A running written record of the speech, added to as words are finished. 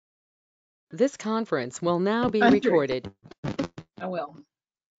This conference will now be 100. recorded. I will.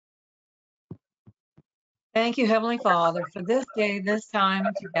 Thank you, Heavenly Father, for this day, this time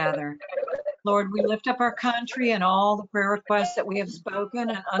together. Lord, we lift up our country and all the prayer requests that we have spoken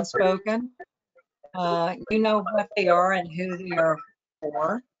and unspoken. You know what they are and who they are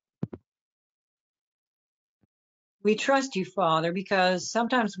for. We trust you, Father, because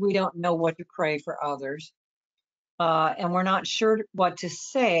sometimes we don't know what to pray for others, and we're not sure what to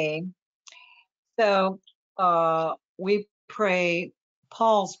say. So we pray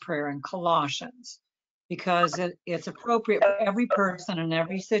Paul's prayer in Colossians because it's appropriate for every person in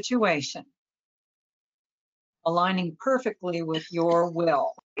every situation, aligning perfectly with your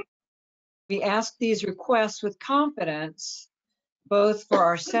will. We ask these requests with confidence, both for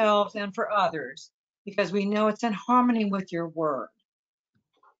ourselves and for others, because we know it's in harmony with your word.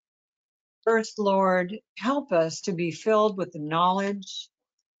 First, Lord, help us to be filled with the knowledge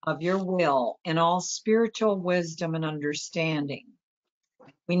of your will and all spiritual wisdom and understanding.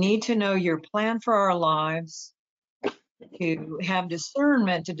 We need to know your plan for our lives, to have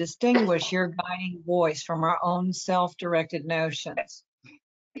discernment to distinguish your guiding voice from our own self-directed notions.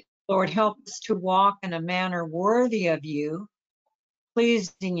 Lord, help us to walk in a manner worthy of you,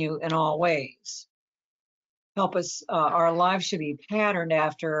 pleasing you in all ways. Help us, our lives should be patterned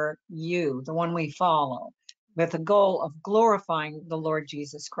after you, the one we follow, with the goal of glorifying the Lord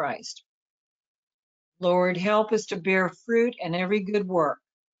Jesus Christ. Lord, help us to bear fruit in every good work.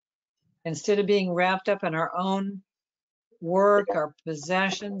 Instead of being wrapped up in our own work, our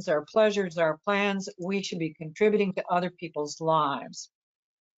possessions, our pleasures, our plans, we should be contributing to other people's lives.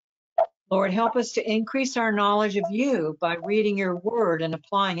 Lord, help us to increase our knowledge of you by reading your word and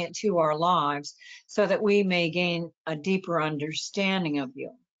applying it to our lives so that we may gain a deeper understanding of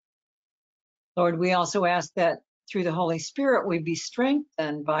you. Lord, we also ask that through the Holy Spirit, we be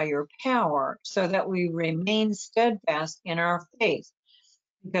strengthened by your power so that we remain steadfast in our faith,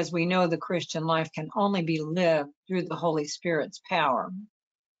 because we know the Christian life can only be lived through the Holy Spirit's power.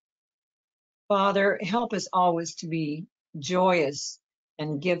 Father, help us always to be joyous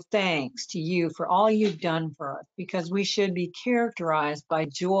and give thanks to you for all you've done for us, because we should be characterized by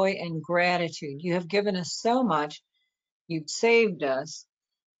joy and gratitude. You have given us so much. You've saved us,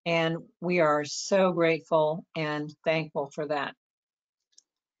 and we are so grateful and thankful for that.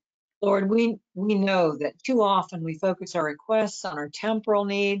 Lord, we know that too often we focus our requests on our temporal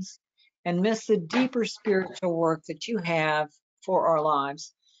needs and miss the deeper spiritual work that you have for our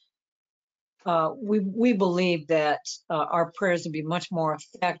lives. We believe that our prayers will be much more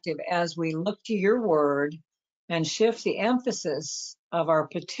effective as we look to your word and shift the emphasis of our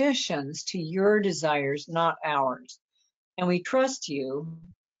petitions to your desires, not ours. And we trust you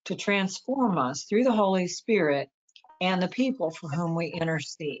to transform us through the Holy Spirit and the people for whom we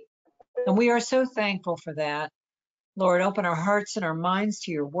intercede. And we are so thankful for that. Lord, open our hearts and our minds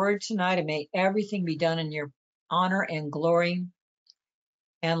to your word tonight, and may everything be done in your honor and glory.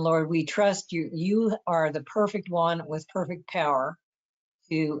 And Lord, we trust you. You are the perfect one with perfect power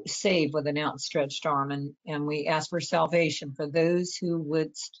to save with an outstretched arm. And we ask for salvation for those who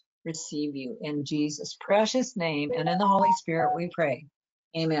would receive you. In Jesus' precious name and in the Holy Spirit we pray.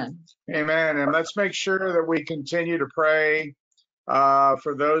 Amen. Amen. And let's make sure that we continue to pray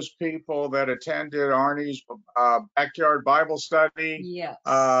for those people that attended Arnie's backyard Bible study. Yes.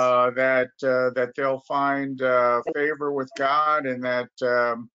 That they'll find favor with God, and that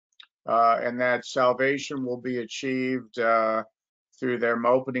salvation will be achieved through them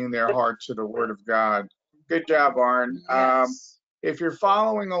opening their heart to the Word of God. Good job, Arn. Yes. If you're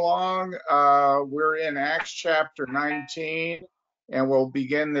following along, we're in Acts chapter 19. And we'll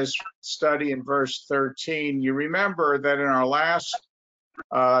begin this study in verse 13. You remember that in our last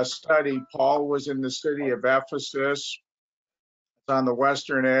study, Paul was in the city of Ephesus. It's on the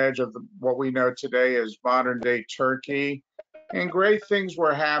western edge of what we know today as modern-day Turkey. And great things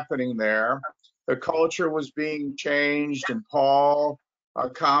were happening there. The culture was being changed, and Paul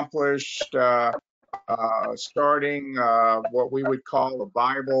accomplished starting what we would call a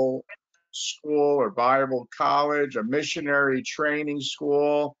Bible school or Bible college, a missionary training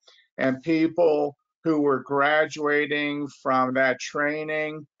school, and people who were graduating from that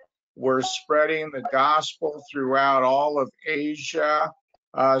training were spreading the gospel throughout all of Asia,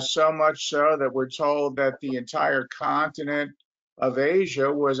 so much so that we're told that the entire continent of Asia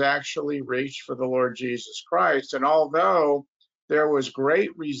was actually reached for the Lord Jesus Christ. And although there was great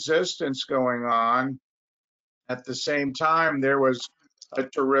resistance going on, at the same time, there was a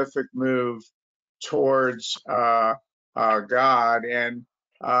terrific move towards God. And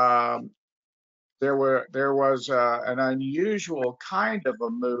there was an unusual kind of a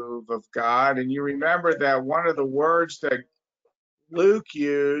move of God. And you remember that one of the words that Luke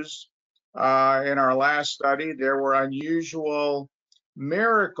used in our last study, there were unusual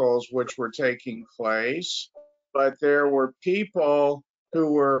miracles which were taking place, but there were people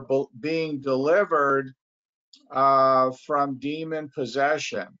who were being delivered from demon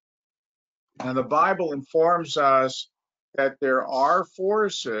possession. And the Bible informs us that there are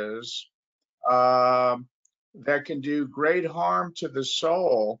forces that can do great harm to the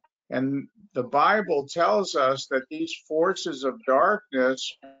soul. And the Bible tells us that these forces of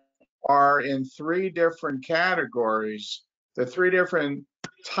darkness are in three different categories, the three different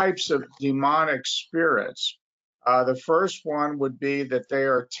types of demonic spirits. The first one would be that they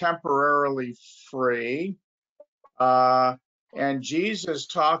are temporarily free. And Jesus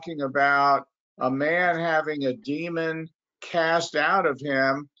talking about a man having a demon cast out of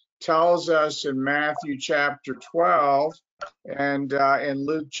him tells us in Matthew chapter 12 and in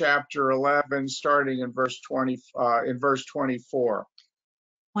Luke chapter 11, starting in verse 24.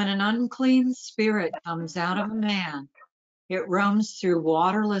 When an unclean spirit comes out of a man, it roams through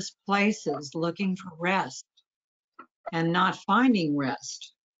waterless places looking for rest, and not finding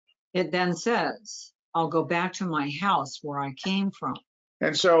rest, it then says, I'll go back to my house where I came from.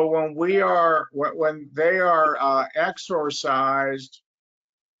 And so when they are exorcised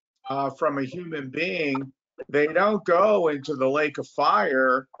from a human being, they don't go into the lake of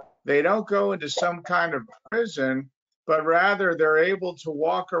fire. They don't go into some kind of prison, but rather they're able to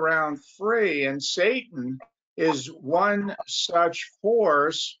walk around free. And Satan is one such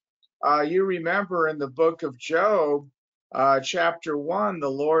force. You remember in the book of Job, chapter 1, the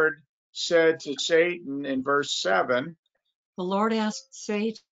Lord said to Satan in verse 7, the Lord asked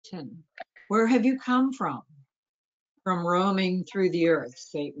Satan, where have you come from? From roaming through the earth,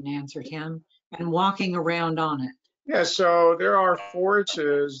 Satan answered him, and walking around on it. Yeah, so there are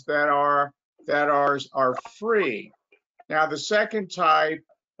forces that are free. Now, the second type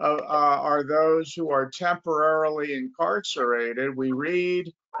are those who are temporarily incarcerated. We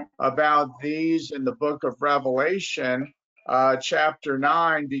read about these in the book of Revelation, chapter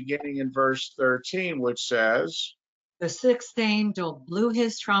 9, beginning in verse 13, which says, the sixth angel blew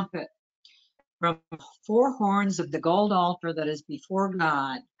his trumpet. From four horns of the gold altar that is before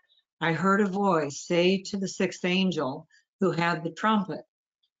God, I heard a voice say to the sixth angel who had the trumpet,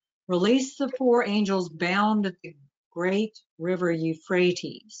 release the four angels bound at the great river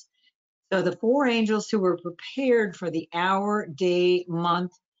Euphrates. So the four angels who were prepared for the hour, day,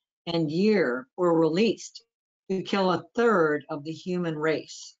 month, and year were released to kill a third of the human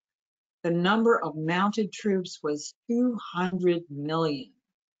race. The number of mounted troops was 200 million.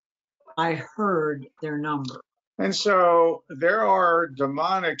 I heard their number. And so there are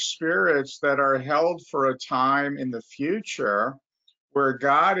demonic spirits that are held for a time in the future where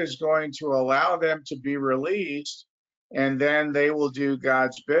God is going to allow them to be released, and then they will do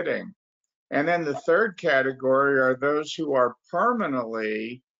God's bidding. And then the third category are those who are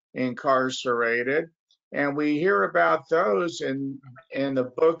permanently incarcerated. And we hear about those in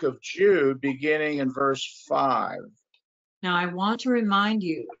the book of Jude, beginning in verse 5. Now, I want to remind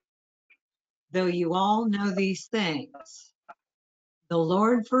you, though you all know these things, the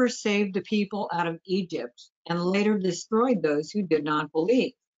Lord first saved the people out of Egypt and later destroyed those who did not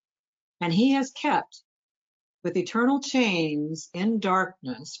believe. And he has kept with eternal chains in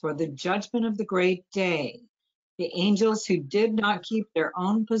darkness for the judgment of the great day the angels who did not keep their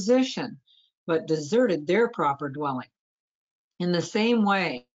own position, but deserted their proper dwelling. In the same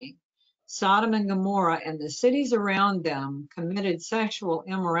way, Sodom and Gomorrah and the cities around them committed sexual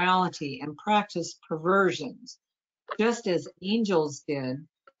immorality and practiced perversions, just as angels did,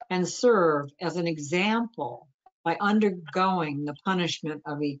 and served as an example by undergoing the punishment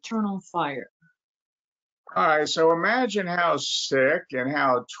of eternal fire. All right, so imagine how sick and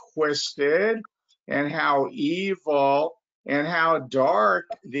how twisted and how evil and how dark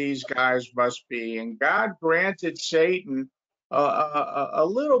these guys must be. And God granted Satan a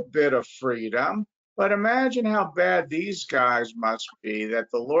little bit of freedom, but imagine how bad these guys must be,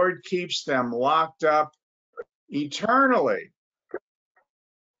 that the Lord keeps them locked up eternally.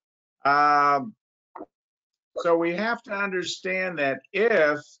 So we have to understand that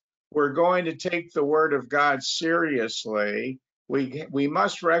if we're going to take the word of God seriously, we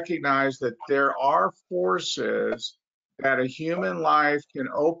must recognize that there are forces that a human life can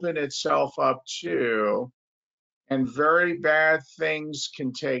open itself up to, and very bad things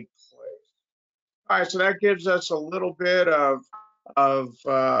can take place. All right, so that gives us a little bit of a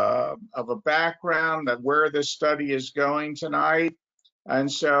background that where this study is going tonight.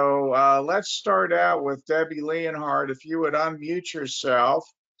 And so let's start out with Debbie Leonhardt. If you would unmute yourself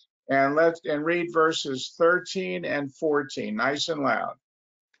and read verses 13 and 14, nice and loud.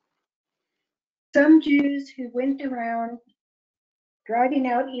 Some Jews who went around driving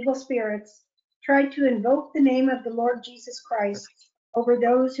out evil spirits tried to invoke the name of the Lord Jesus Christ over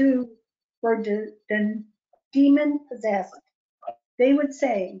those who were demon possessed. They would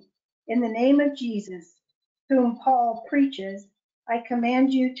say, "In the name of Jesus, whom Paul preaches, I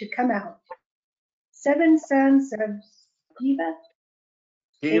command you to come out." 7 sons of Sceva,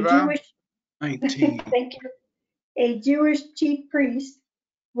 a Eva, Jewish 19. thank you, a Jewish chief priest,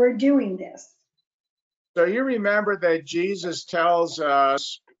 were doing this. so you remember that Jesus tells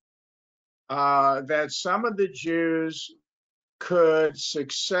us that some of the Jews could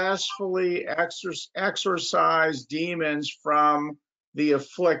successfully exorcise demons from the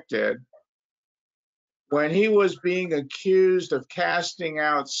afflicted. When he was being accused of casting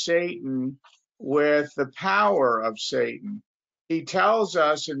out Satan with the power of Satan, he tells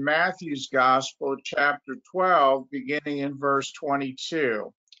us in Matthew's Gospel, chapter 12, beginning in verse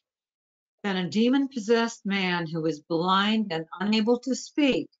 22. Then a demon-possessed man who was blind and unable to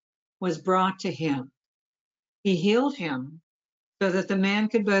speak was brought to him. He healed him so that the man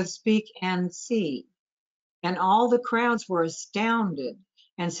could both speak and see. And all the crowds were astounded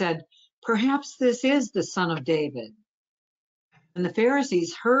and said, "Perhaps this is the son of David." When the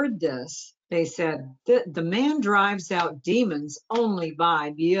Pharisees heard this, they said, "The man drives out demons only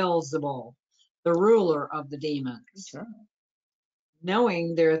by Beelzebul, the ruler of the demons." Okay.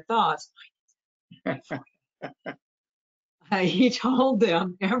 Knowing their thoughts, he told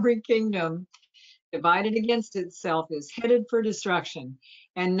them, "Every kingdom divided against itself is headed for destruction,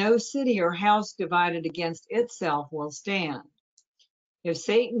 and no city or house divided against itself will stand. If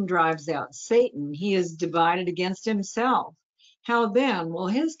Satan drives out Satan, he is divided against himself. How then will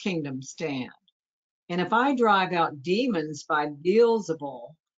his kingdom stand? And if I drive out demons by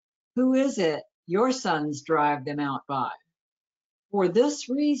Beelzebul, who is it your sons drive them out by? For this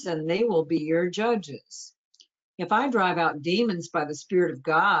reason they will be your judges. If I drive out demons by the Spirit of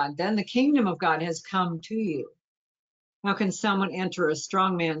God, then the kingdom of God has come to you. How can someone enter a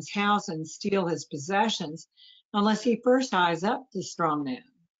strong man's house and steal his possessions unless he first ties up the strong man?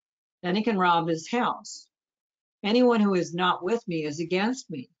 Then he can rob his house. Anyone who is not with me is against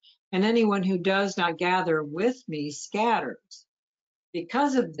me, and anyone who does not gather with me scatters.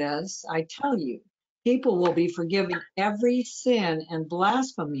 Because of this, I tell you, people will be forgiven every sin and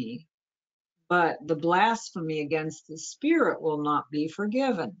blasphemy, but the blasphemy against the Spirit will not be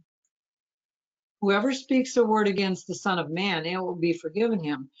forgiven. Whoever speaks a word against the Son of Man, it will be forgiven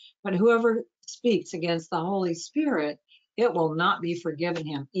him. But whoever speaks against the Holy Spirit, it will not be forgiven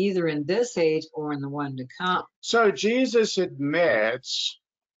him, either in this age or in the one to come. So Jesus admits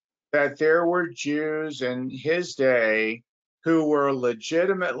that there were Jews in his day who were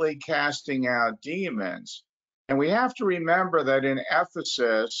legitimately casting out demons. And we have to remember that in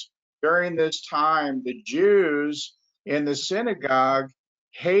Ephesus, during this time, the Jews in the synagogue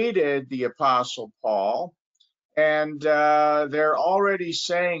hated the Apostle Paul, and they're already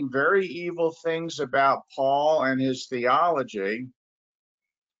saying very evil things about Paul and his theology.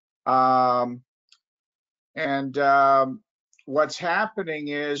 What's happening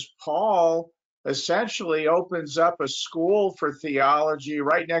is Paul essentially opens up a school for theology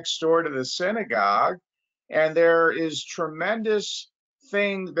right next door to the synagogue, and there are tremendous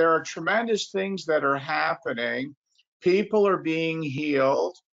things that are happening. People are being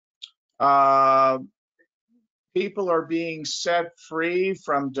healed. People are being set free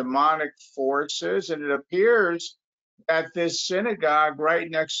from demonic forces, and it appears that this synagogue right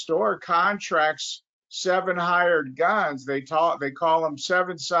next door contracts 7 hired guns. They call them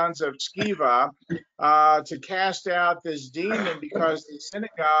 7 sons of Sceva to cast out this demon, because the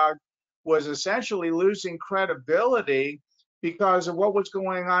synagogue was essentially losing credibility because of what was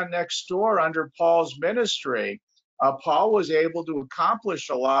going on next door under Paul's ministry. Paul was able to accomplish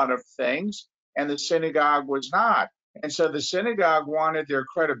a lot of things, and the synagogue was not. And so the synagogue wanted their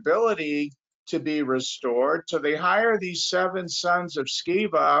credibility to be restored. So they hire these 7 sons of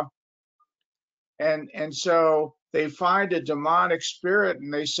Sceva, and so they find a demonic spirit,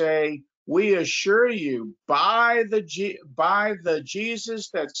 and they say, "We assure you, by the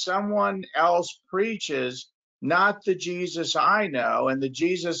Jesus that someone else preaches, not the Jesus I know and the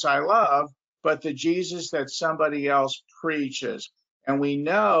Jesus I love, but the Jesus that somebody else preaches." And we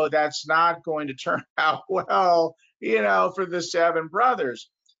know that's not going to turn out well, for the 7 brothers.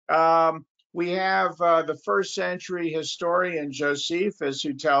 We have the first century historian Josephus,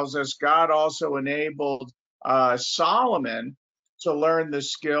 who tells us God also enabled Solomon to learn the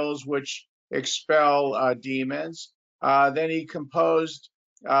skills which expel demons. Then he composed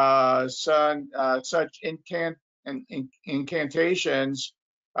such incantations,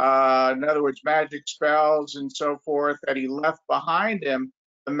 in other words, magic spells and so forth, that he left behind him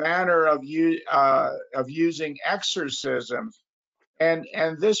the manner of using exorcisms. And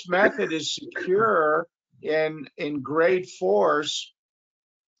this method is secure in great force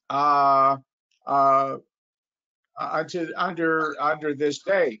uh, uh, under this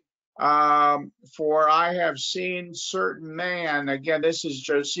day. For I have seen certain man, again, this is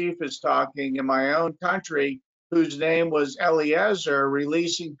Josephus talking, in my own country, whose name was Eliezer,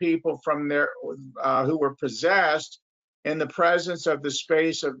 releasing people from their who were possessed in the presence of the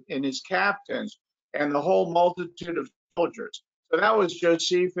space of in his captains and the whole multitude of soldiers. So that was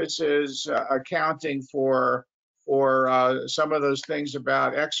Josephus's accounting for some of those things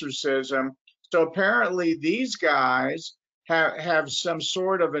about exorcism. So apparently these guys have some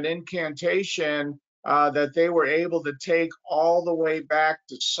sort of an incantation that they were able to take all the way back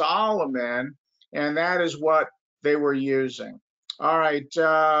to Solomon, and that is what they were using. All right,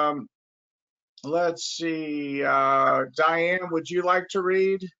 let's see. Diane, would you like to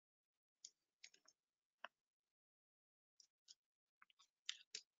read?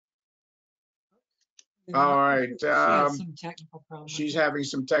 All right. She has some technical problems. She's having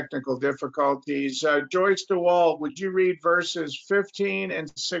some technical difficulties. Joyce DeWald, would you read verses 15 and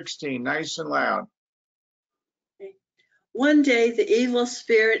 16, nice and loud? One day the evil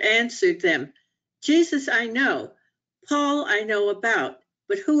spirit answered them, Jesus I know, Paul I know about,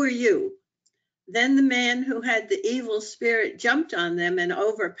 but who are you? Then the man who had the evil spirit jumped on them and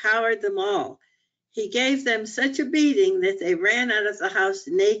overpowered them all. He gave them such a beating that they ran out of the house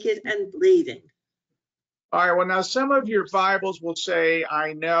naked and bleeding. All right, well, now some of your Bibles will say,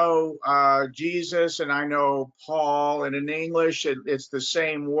 I know Jesus and I know Paul, and in English, it's the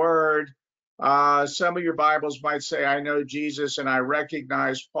same word. Some of your Bibles might say, I know Jesus and I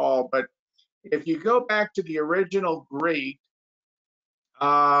recognize Paul, but if you go back to the original Greek,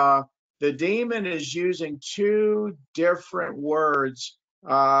 the demon is using two different words,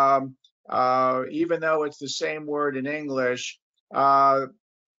 even though it's the same word in English.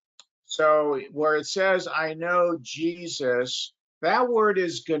 So where it says, I know Jesus, that word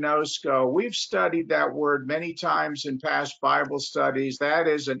is gnosko. We've studied that word many times in past Bible studies. That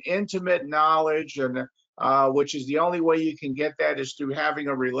is an intimate knowledge, and which is the only way you can get that is through having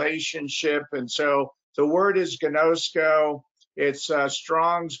a relationship. And so the word is gnosko. It's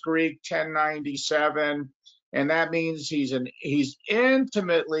Strong's Greek 1097, and that means he's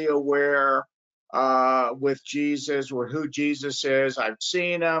intimately aware with Jesus, or who Jesus is. I've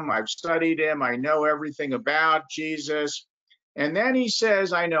seen him, I've studied him, I know everything about Jesus. And then he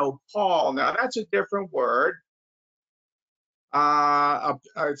says, I know Paul. Now that's a different word.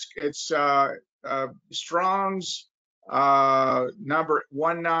 It's Strong's number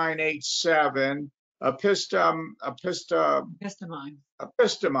 1987,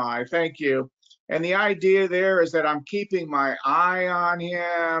 epistemi, thank you. And the idea there is that I'm keeping my eye on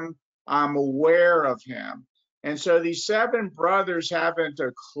him, I'm aware of him. And so these seven brothers haven't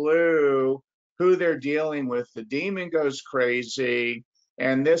a clue who they're dealing with. The demon goes crazy,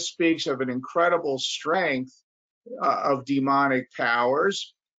 and this speaks of an incredible strength of demonic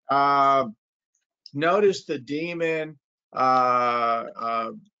powers. Notice the demon,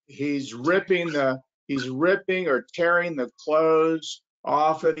 he's ripping or tearing the clothes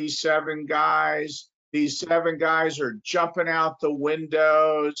off of these seven guys. These seven guys are jumping out the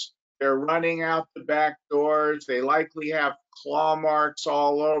windows. They're running out the back doors. They likely have claw marks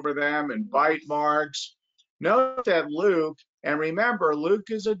all over them and bite marks. Note that Luke, and remember, Luke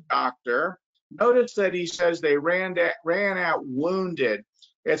is a doctor. Notice that he says they ran out wounded.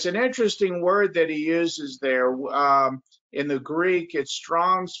 It's an interesting word that he uses there. In the Greek, it's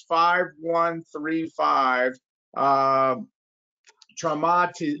Strong's 5135.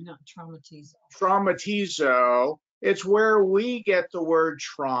 Traumatizo. It's where we get the word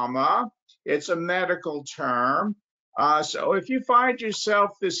trauma. It's a medical term. So if you find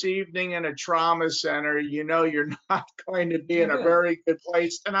yourself this evening in a trauma center, you know you're not going to be in a very good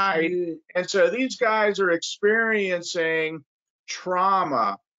place tonight. And so these guys are experiencing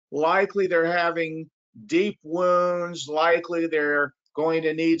trauma. Likely they're having deep wounds. Likely they're going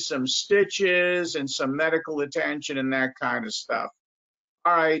to need some stitches and some medical attention and that kind of stuff.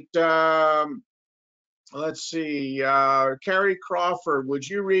 All right, let's see. Carrie Crawford, would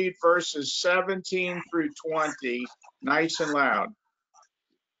you read verses 17 through 20, nice and loud?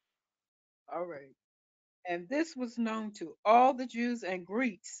 All right. And this was known to all the Jews and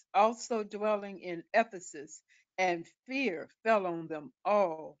Greeks also dwelling in Ephesus, and fear fell on them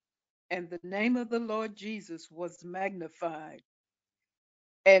all, and the name of the Lord Jesus was magnified.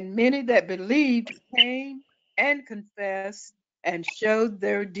 And many that believed came and confessed and showed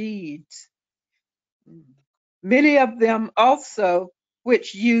their deeds. Many of them also,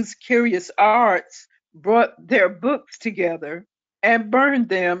 which used curious arts, brought their books together and burned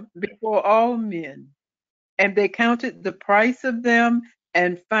them before all men. And they counted the price of them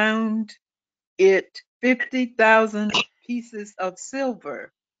and found it 50,000 pieces of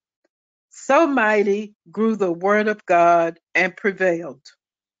silver. So mighty grew the word of God and prevailed.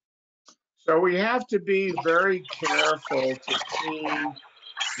 So we have to be very careful to see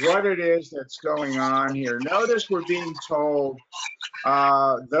what it is that's going on here. Notice we're being told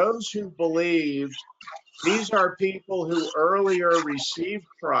those who believed, these are people who earlier received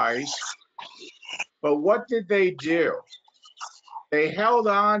Christ, but what did they do? They held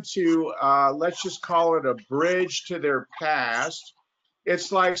on to, let's just call it a bridge to their past.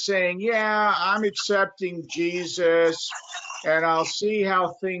 It's like saying, yeah, I'm accepting Jesus and I'll see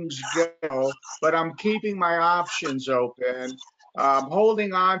how things go, but I'm keeping my options open.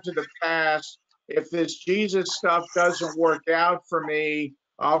 Holding on to the past. If this Jesus stuff doesn't work out for me,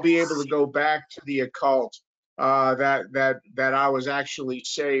 I'll be able to go back to the occult that I was actually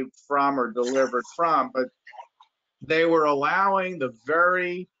saved from or delivered from. But they were allowing the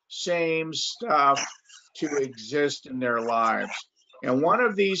very same stuff to exist in their lives. And one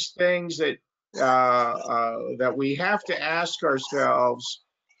of these things that we have to ask ourselves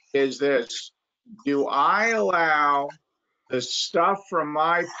is this: do I allow the stuff from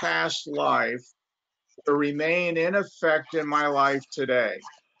my past life to remain in effect in my life today?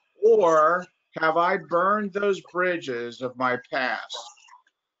 Or have I burned those bridges of my past?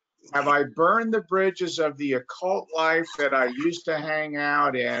 Have I burned the bridges of the occult life that I used to hang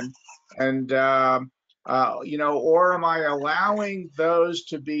out in? And, or am I allowing those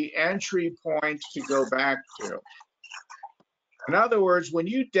to be entry points to go back to? In other words, when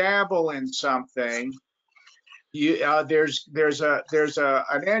you dabble in something, there's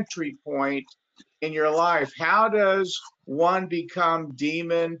an entry point in your life. How does one become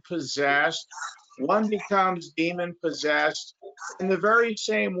demon possessed? One becomes demon possessed in the very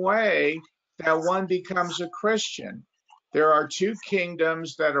same way that one becomes a Christian. There are two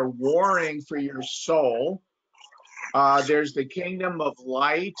kingdoms that are warring for your soul. There's the kingdom of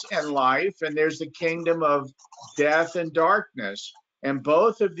light and life, and there's the kingdom of death and darkness. And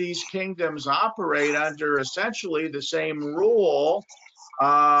both of these kingdoms operate under essentially the same rule.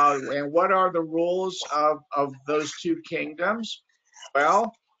 And what are the rules of those two kingdoms?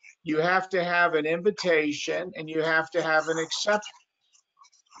 Well, you have to have an invitation and you have to have an acceptance.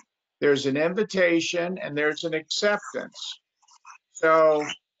 There's an invitation and there's an acceptance. So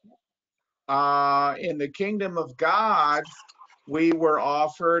in the kingdom of God, we were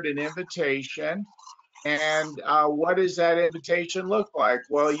offered an invitation. And what does that invitation look like?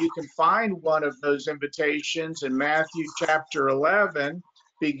 Well, you can find one of those invitations in Matthew chapter 11,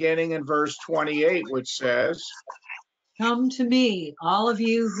 beginning in verse 28, which says, Come to me, all of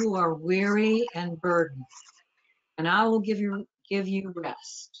you who are weary and burdened, and I will give you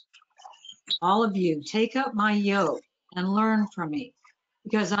rest. All of you, take up my yoke and learn from me,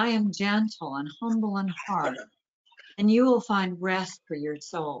 because I am gentle and humble in heart, and you will find rest for your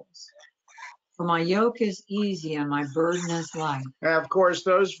souls. For my yoke is easy and my burden is light. and of course,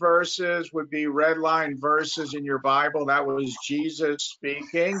 those verses would be red line verses in your Bible. That was Jesus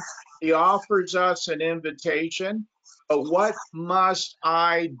speaking. He offers us an invitation, but what must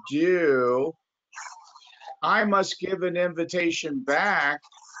I do? I must give an invitation back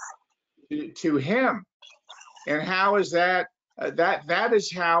to him. And how is that? That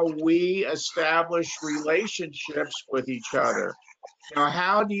is how we establish relationships with each other.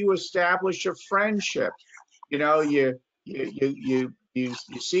 How do you establish a friendship? You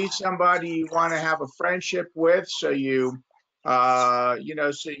see somebody you want to have a friendship with, so you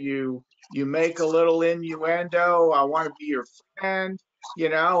make a little innuendo. I want to be your friend,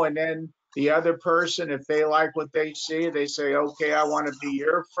 and then the other person, if they like what they see, they say, okay, I want to be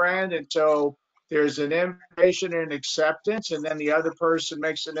your friend. And so there's an invitation and acceptance, and then the other person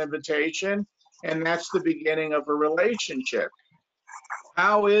makes an invitation, and that's the beginning of a relationship.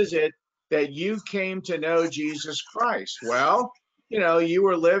 How is it that you came to know Jesus Christ? Well, you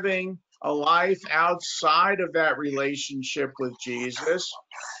were living a life outside of that relationship with Jesus.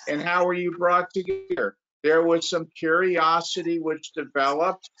 And how were you brought together? There was some curiosity which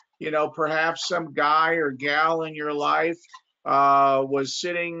developed, perhaps some guy or gal in your life was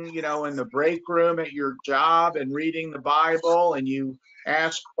sitting, in the break room at your job and reading the Bible, and you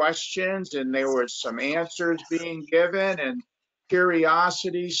asked questions and there were some answers being given, and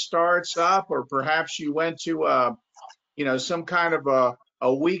curiosity starts up, or perhaps you went to some kind of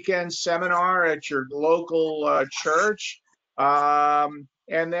a weekend seminar at your local church. And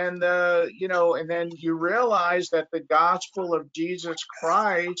then you realize that the gospel of Jesus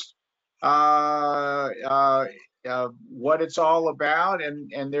Christ, what it's all about,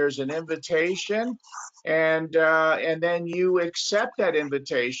 and there's an invitation, and then you accept that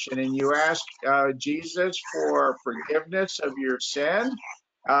invitation and you ask Jesus for forgiveness of your sin,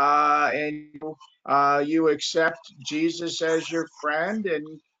 and you accept Jesus as your friend and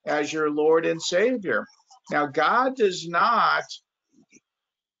as your Lord and Savior. Now, God does not,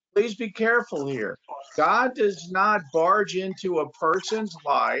 please be careful here. God does not barge into a person's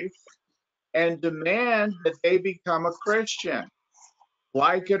life and demand that they become a Christian.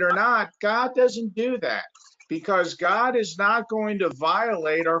 Like it or not, God doesn't do that, because God is not going to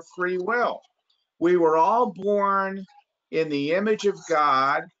violate our free will. We were all born in the image of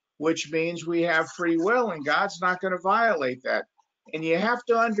God, which means we have free will, and God's not going to violate that. And you have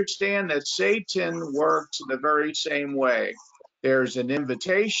to understand that Satan works in the very same way. There's an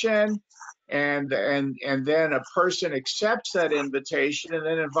invitation, and then a person accepts that invitation and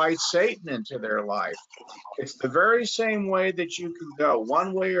then invites Satan into their life. It's the very same way that you can go,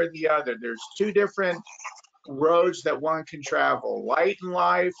 one way or the other. There's two different roads that one can travel: light and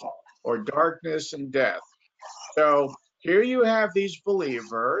life, or darkness and death. So here you have these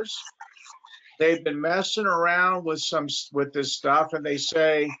believers. They've been messing around with this stuff, and they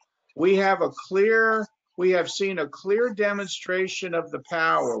say, we have seen a clear demonstration of the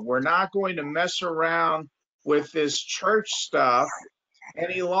power. We're not going to mess around with this church stuff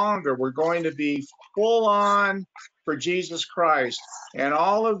any longer. We're going to be full on for Jesus Christ, and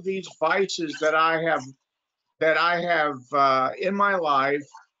all of these vices that I have in my life,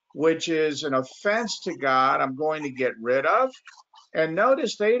 which is an offense to God, I'm going to get rid of. And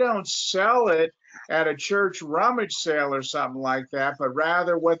notice they don't sell it at a church rummage sale or something like that, but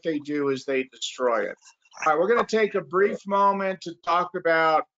rather what they do is they destroy it. All right, we're going to take a brief moment to talk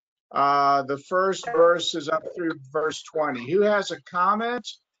about the first verses up through verse 20. Who has a comment,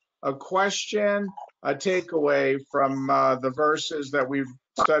 a question, a takeaway from the verses that we've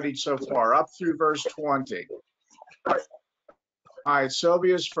studied so far, up through verse 20? All right,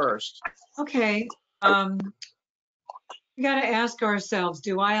 Sylvia's first. Okay. We got to ask ourselves,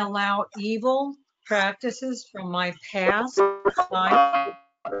 do I allow evil practices from my past life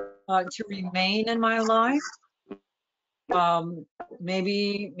to remain in my life?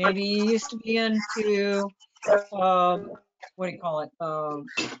 Maybe you used to be into, what do you call it?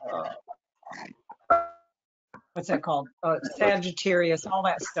 What's that called? Sagittarius, all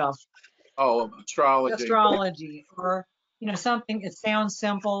that stuff. Oh, astrology. Astrology, or something. It sounds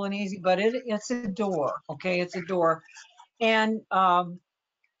simple and easy, but it's a door. Okay, it's a door, and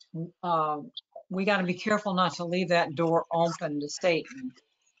we got to be careful not to leave that door open to Satan,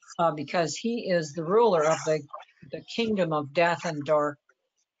 because he is the ruler of the kingdom of death and dark.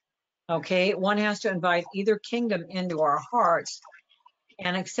 Okay, one has to invite either kingdom into our hearts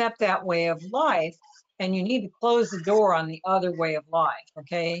and accept that way of life, and you need to close the door on the other way of life.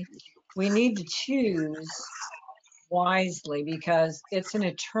 Okay, we need to choose wisely, because it's an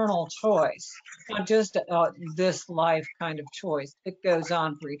eternal choice, not just this life kind of choice. It goes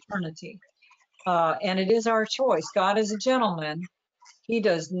on for eternity, and it is our choice. God is a gentleman. He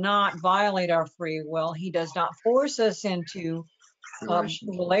does not violate our free will. He does not force us into a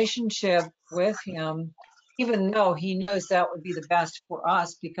relationship with him, even though he knows that would be the best for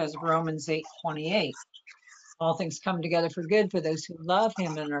us, because of Romans 8:28. All things come together for good for those who love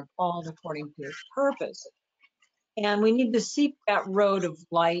him and are called according to his purpose. And we need to seek that road of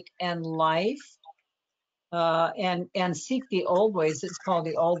light and life, and seek the old ways. It's called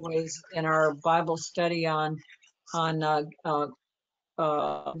the old ways in our Bible study on the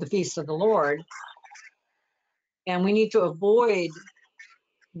feast of the Lord. And we need to avoid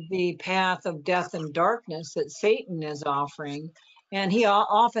the path of death and darkness that Satan is offering. And he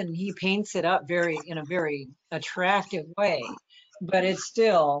often paints it up in a very attractive way, but it's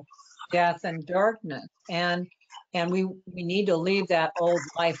still death and darkness. And we need to leave that old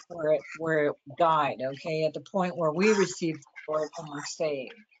life where it died, okay, at the point where we received the Lord and were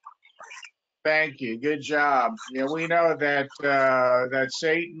saved. Thank you. Good job. Yeah, we know that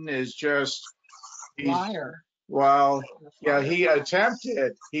Satan is just Liar. Well, yeah, he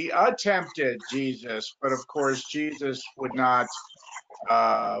attempted Jesus, but of course Jesus would not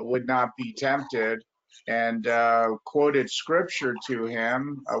be tempted. quoted scripture to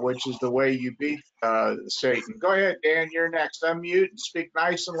him, which is the way you beat Satan. Go ahead, Dan. You're next. Unmute and speak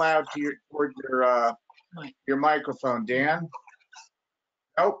nice and loud to toward your microphone, Dan.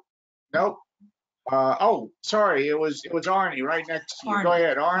 Nope. Nope. Oh, sorry. It was Arnie right next to you. Go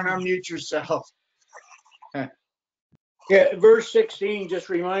ahead, Arnie. Unmute yourself. Yeah, verse 16 just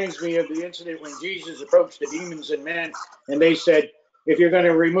reminds me of the incident when Jesus approached the demons and men, and they said, if you're going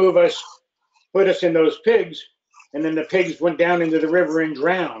to remove us, put us in those pigs. And then the pigs went down into the river and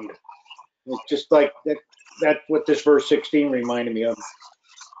drowned. It's just like that. That's what this verse 16 reminded me of.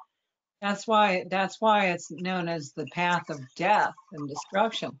 That's why it's known as the path of death and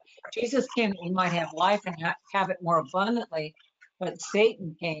destruction. Jesus came that we might have life and have it more abundantly, but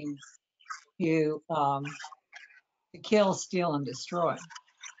Satan came to kill, steal, and destroy.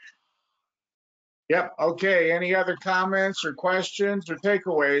 Yep. Okay. Any other comments or questions or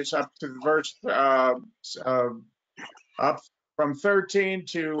takeaways up to the verse up from 13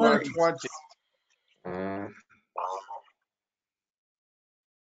 to 20?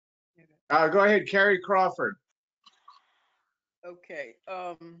 Go ahead, Carrie Crawford. Okay.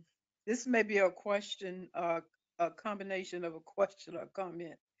 This may be a question, a combination of a question or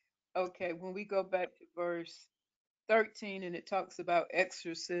comment. Okay, when we go back to verse 13 and it talks about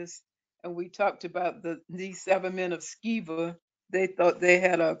exorcists, and we talked about these 7 men of Sceva, they thought they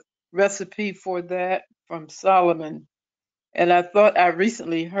had a recipe for that from Solomon. And I thought I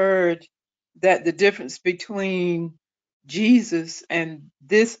recently heard that the difference between Jesus and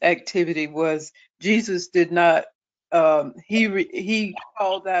this activity was Jesus did not he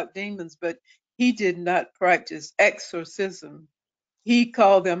called out demons, but he did not practice exorcism. He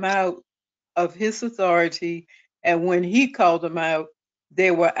called them out of his authority, and when he called them out,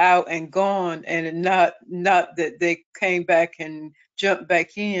 they were out and gone, and not that they came back and jumped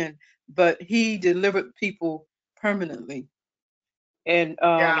back in, but he delivered people permanently. And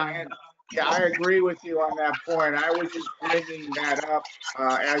Yeah, I agree with you on that point. I was just bringing that up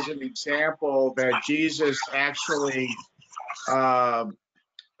as an example that Jesus actually uh,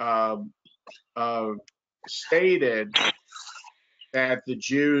 uh, uh, stated that the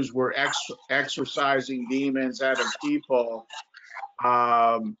Jews were exorcising demons out of people,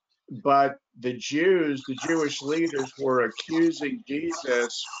 but the Jewish leaders, were accusing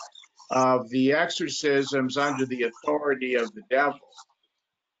Jesus of the exorcisms under the authority of the devil.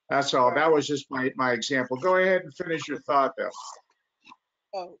 That's all. That was just my example. Go ahead and finish your thought, though.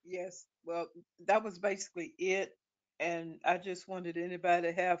 oh yes, well that was basically it. And I just wondered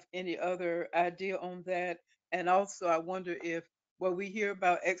anybody have any other idea on that. And also I wonder if well we hear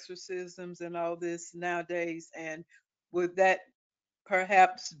about exorcisms and all this nowadays, and would that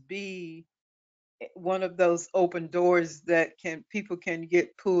perhaps be one of those open doors that people can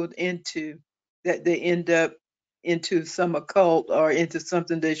get pulled into, that they end up into some occult or into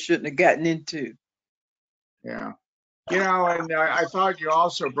something they shouldn't have gotten into. Yeah. And I thought you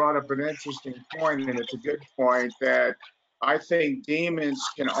also brought up an interesting point, and it's a good point, that I think demons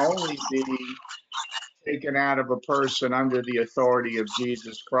can only be taken out of a person under the authority of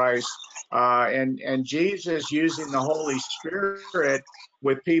Jesus Christ. And Jesus using the Holy Spirit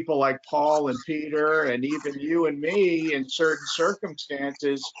with people like Paul and Peter and even you and me in certain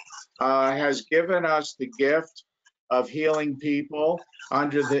circumstances has given us the gift of healing people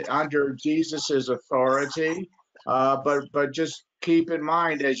under Jesus's authority. But just keep in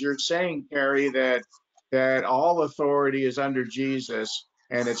mind, as you're saying, Carrie, that all authority is under Jesus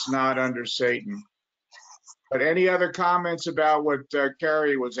and it's not under Satan. But any other comments about what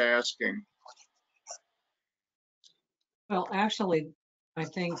Carrie was asking? Well, actually, I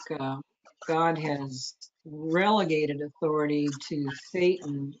think God has relegated authority to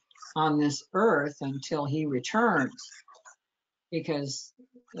Satan on this earth until he returns, because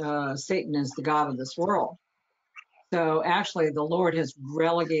Satan is the God of this world. So actually, the Lord has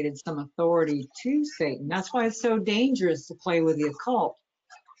relegated some authority to Satan. That's why it's so dangerous to play with the occult,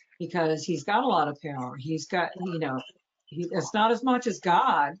 because he's got a lot of power. He's got, it's not as much as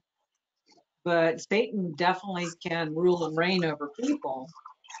God, but Satan definitely can rule and reign over people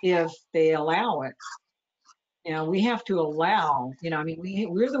if they allow it. We have to allow,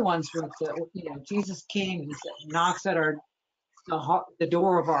 we're the ones with the, Jesus came and knocks at the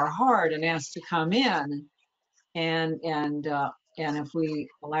door of our heart and asks to come in. And if we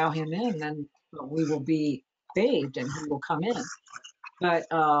allow him in, then we will be saved and he will come in. But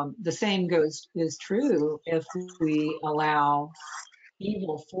the same is true if we allow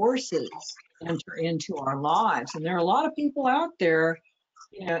evil forces enter into our lives. And there are a lot of people out there,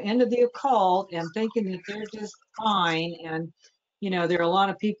 into the occult and thinking that they're just fine. And there are a lot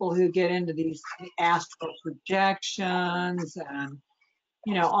of people who get into these astral projections and,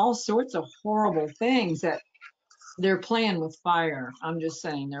 all sorts of horrible things that they're playing with fire. I'm just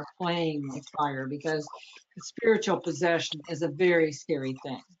saying they're playing with fire because spiritual possession is a very scary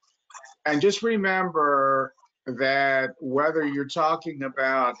thing. And just remember that whether you're talking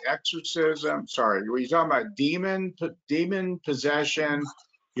about exorcism, sorry, were you talking about demon possession,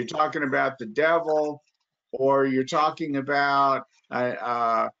 you're talking about the devil, or you're talking about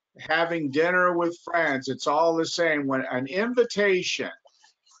having dinner with friends, it's all the same. When an invitation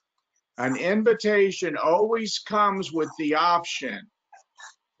always comes with the option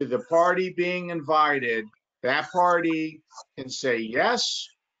to the party being invited. That party can say yes,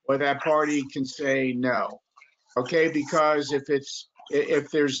 or that party can say no. Okay, because if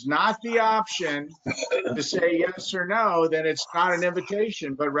there's not the option to say yes or no, then it's not an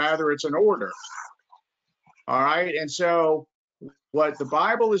invitation, but rather it's an order. All right, and so what the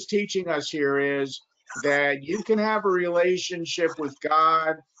Bible is teaching us here is that you can have a relationship with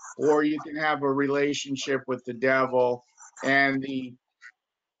God, or you can have a relationship with the devil, and the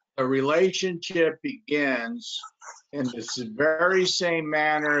relationship begins in this very same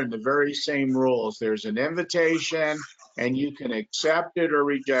manner, in the very same rules. There's an invitation, and you can accept it or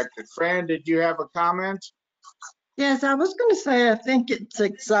reject it. Fran, did you have a comment? Yes, I was going to say, I think it's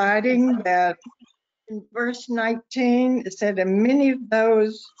exciting that in verse 19, it said, and many of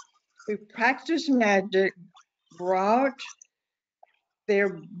those who practice magic brought their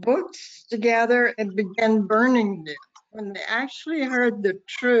books together and began burning them. When they actually heard the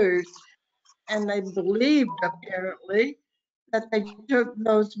truth, and they believed, apparently, that they took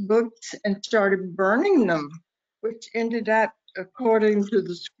those books and started burning them, which ended up, according to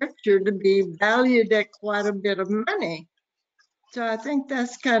the scripture, to be valued at quite a bit of money. So I think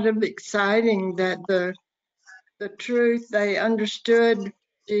that's kind of exciting that the truth, they understood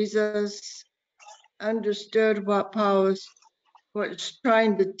Jesus, understood what Paul was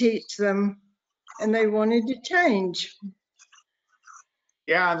trying to teach them, and they wanted to change.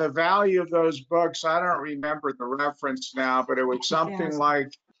 Yeah, and the value of those books, I don't remember the reference now, but it was something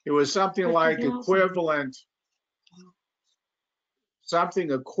like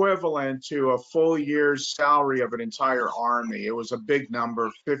something equivalent to a full year's salary of an entire army. It was a big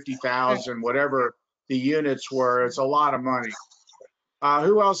number, 50,000, whatever the units were. It's a lot of money.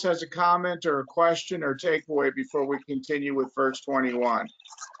 Who else has a comment or a question or takeaway before we continue with verse 21?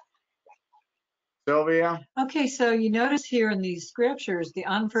 Sylvia? Okay, so you notice here in these scriptures, the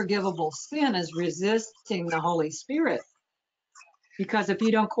unforgivable sin is resisting the Holy Spirit. Because if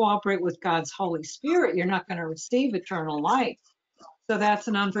you don't cooperate with God's Holy Spirit, you're not going to receive eternal life. So that's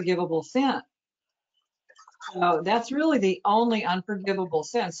an unforgivable sin. So that's really the only unforgivable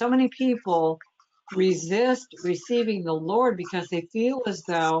sin. So many people resist receiving the Lord because they feel as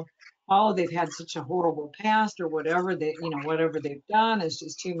though, oh, they've had such a horrible past, or whatever whatever they've done is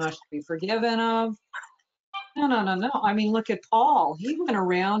just too much to be forgiven of. No. I mean, look at Paul. He went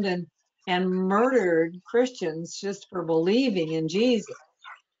around and murdered Christians just for believing in Jesus.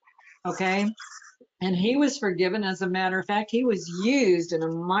 Okay? And he was forgiven. As a matter of fact, he was used in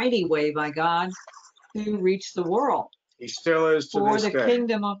a mighty way by God to reach the world. He still is to for this the day.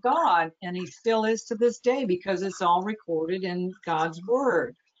 kingdom of God, and he still is to this day because it's all recorded in God's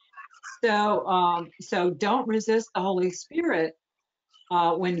word. So don't resist the Holy Spirit.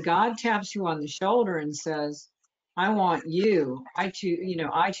 When God taps you on the shoulder and says, I want you, I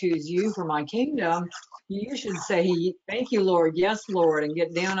choose you for my kingdom, you should say, thank you, Lord, yes, Lord, and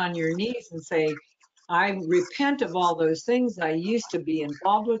get down on your knees and say, I repent of all those things I used to be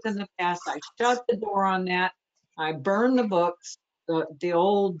involved with in the past. I shut the door on that. I burn the books, the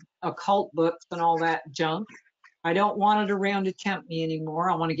old occult books and all that junk. I don't want it around to tempt me anymore.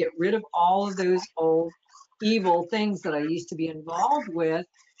 I want to get rid of all of those old evil things that I used to be involved with,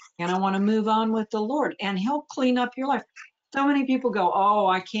 and I want to move on with the Lord, and he'll clean up your life. So many people go, oh,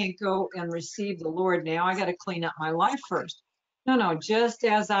 I can't go and receive the Lord now. I got to clean up my life first. No, just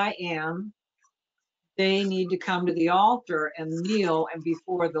as I am, they need to come to the altar and kneel and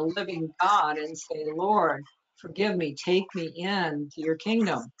before the living God and say, Lord, forgive me, take me into your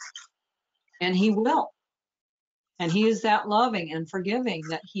kingdom. And he will. And he is that loving and forgiving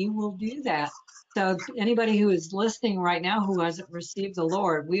that he will do that. So anybody who is listening right now who hasn't received the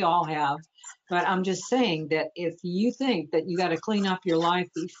Lord, we all have. But I'm just saying that if you think that you got to clean up your life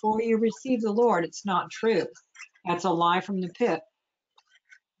before you receive the Lord, it's not true. That's a lie from the pit.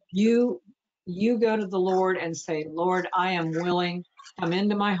 You go to the Lord and say, Lord, I am willing, come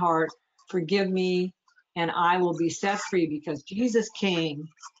into my heart, forgive me, and I will be set free because Jesus came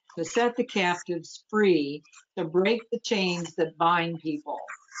to set the captives free, to break the chains that bind people.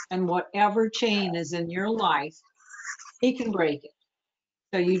 And whatever chain is in your life, he can break it.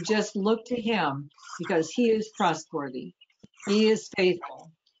 So you just look to him because he is trustworthy. He is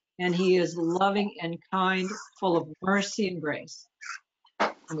faithful, and he is loving and kind, full of mercy and grace.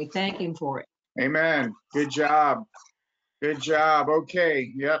 And we thank him for it. Amen. Good job. Good job.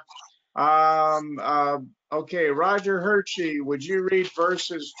 Okay. Yep. Okay, Roger Hershey, would you read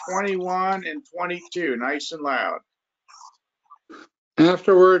verses 21 and 22, nice and loud?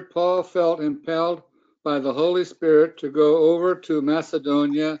 Afterward, Paul felt impelled by the Holy Spirit to go over to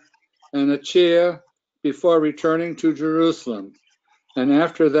Macedonia and Achaia before returning to Jerusalem. And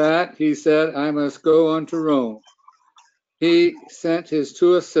after that, he said, I must go on to Rome. He sent his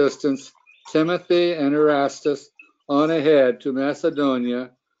 2 assistants, Timothy and Erastus, on ahead to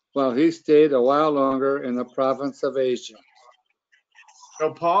Macedonia, while he stayed a while longer in the province of Asia.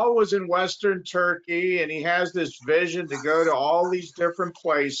 So Paul was in Western Turkey, and he has this vision to go to all these different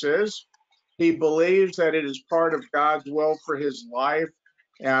places. He believes that it is part of God's will for his life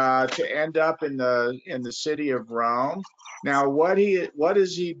to end up in the city of Rome. Now, what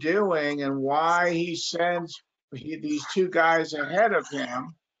is he doing, and why he sends these 2 guys ahead of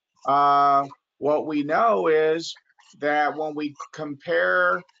him? What we know is that when we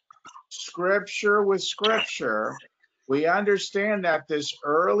compare scripture with scripture, we understand that this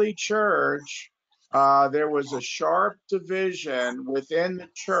early church, there was a sharp division within the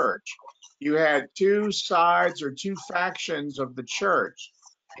church. You had 2 sides or 2 factions of the church.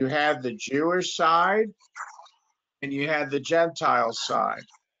 You had the Jewish side and you had the Gentile side.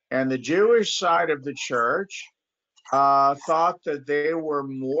 And the Jewish side of the church thought that they were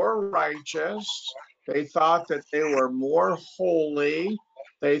more righteous. They thought that they were more holy.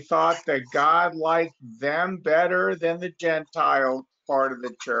 They thought that God liked them better than the Gentile part of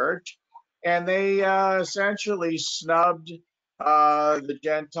the church. And they essentially snubbed the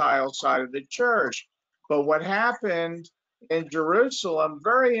Gentile side of the church. But what happened in Jerusalem,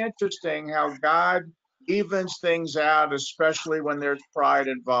 very interesting how God evens things out, especially when there's pride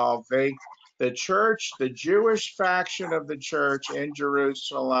involved. The church, the Jewish faction of the church in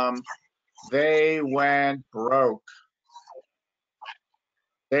Jerusalem, they went broke.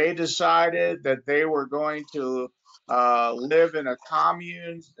 They decided that they were going to live in a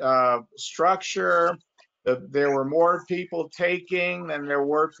commune structure. There were more people taking than there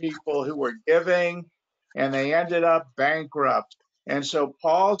were people who were giving, and they ended up bankrupt. And so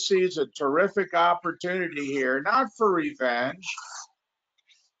Paul sees a terrific opportunity here, not for revenge,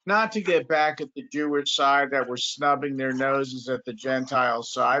 not to get back at the Jewish side that were snubbing their noses at the Gentile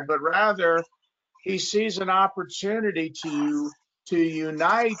side, but rather he sees an opportunity to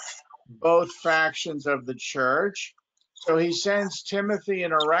unite both factions of the church. So he sends Timothy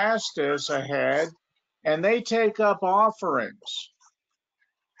and Erastus ahead, and they take up offerings.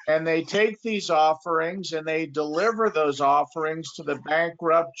 And they take these offerings and they deliver those offerings to the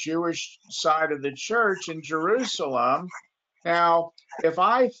bankrupt Jewish side of the church in Jerusalem. Now, if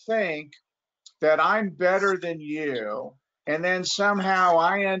I think that I'm better than you, and then somehow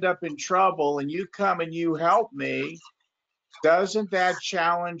I end up in trouble and you come and you help me, doesn't that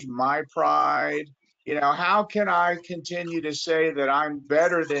challenge my pride? You know, how can I continue to say that I'm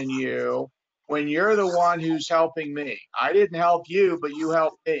better than you when you're the one who's helping me? I didn't help you, but you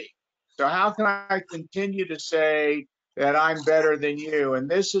helped me. So how can I continue to say that I'm better than you? And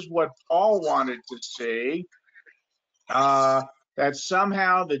this is what Paul wanted to see. That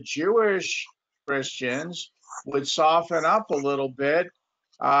somehow the Jewish Christians would soften up a little bit,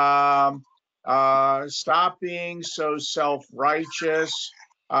 stop being so self-righteous,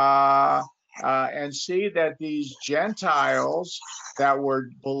 and see that these Gentiles that were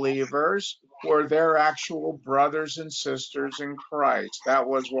believers were their actual brothers and sisters in Christ. That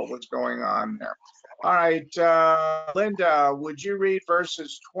was what was going on there. All right, Linda, would you read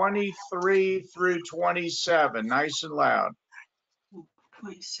verses 23 through 27, nice and loud?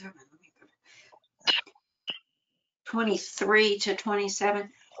 27. 23 to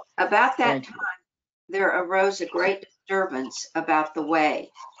 27. About that time, there arose a great disturbance about the way.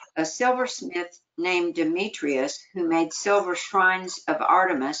 A silversmith named Demetrius, who made silver shrines of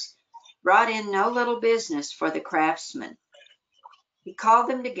Artemis, brought in no little business for the craftsmen. He called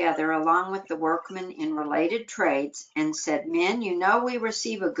them together along with the workmen in related trades and said, Men, you know we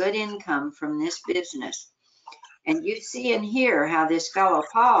receive a good income from this business. And you see and hear how this fellow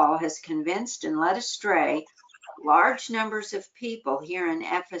Paul has convinced and led astray large numbers of people here in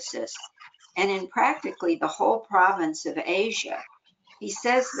Ephesus and in practically the whole province of Asia. He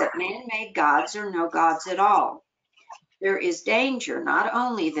says that man-made gods are no gods at all. There is danger not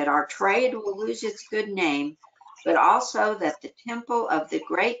only that our trade will lose its good name, but also that the temple of the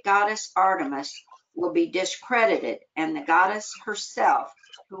great goddess Artemis will be discredited, and the goddess herself,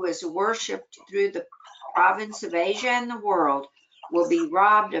 who is worshipped through the province of Asia and the world, will be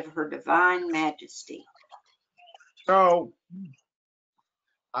robbed of her divine majesty. So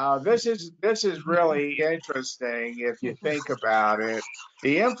this is really interesting if you think about it.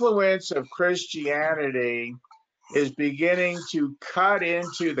 The influence of Christianity is beginning to cut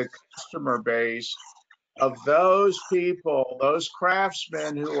into the customer base of those people, those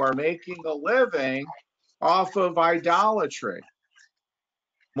craftsmen who are making a living off of idolatry.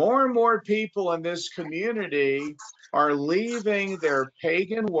 More and more people in this community are leaving their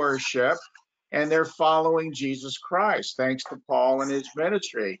pagan worship and they're following Jesus Christ, thanks to Paul and his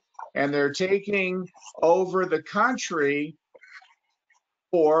ministry. And they're taking over the country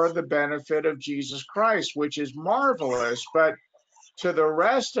for the benefit of Jesus Christ, which is marvelous. But to the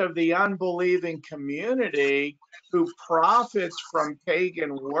rest of the unbelieving community who profits from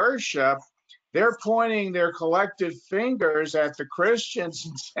pagan worship, they're pointing their collective fingers at the Christians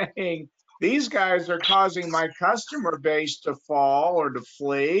and saying, these guys are causing my customer base to fall or to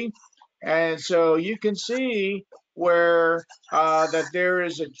flee. And so you can see where that there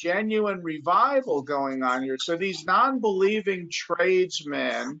is a genuine revival going on here. So these non-believing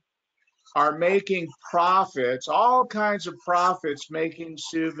tradesmen are making profits, all kinds of profits, making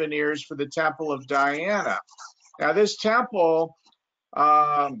souvenirs for the Temple of Diana. Now, this temple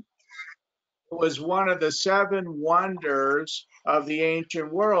was one of the 7 wonders of the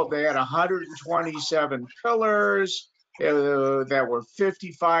ancient world. They had 127 pillars that were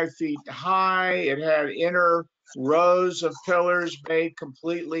 55 feet high. It had inner rows of pillars made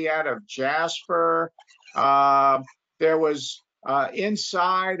completely out of jasper. There was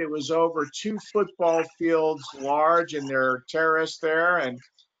inside, it was over 2 football fields large in their terrace there, and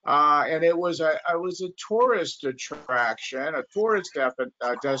it was a tourist attraction, a tourist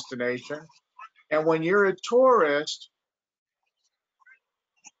destination. And when you're a tourist,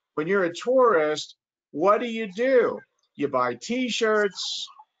 what do? You buy T-shirts,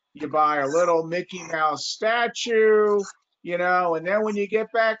 you buy a little Mickey Mouse statue, and then when you get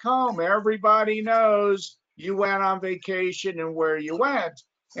back home, everybody knows you went on vacation and where you went.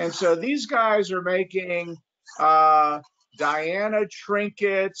 And so these guys are making Diana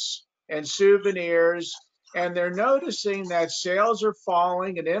trinkets and souvenirs, and they're noticing that sales are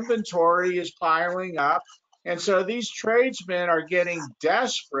falling and inventory is piling up. And so these tradesmen are getting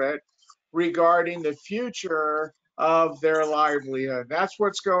desperate regarding the future of their livelihood. That's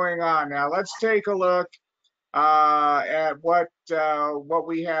what's going on. Now let's take a look at what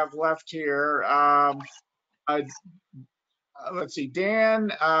we have left here. Let's see,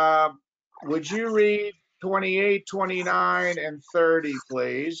 Dan, would you read 28, 29, and 30,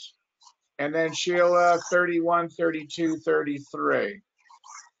 please? And then Sheila, 31, 32, 33.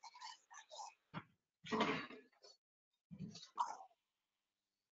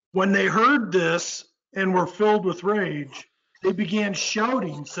 When they heard this and were filled with rage, they began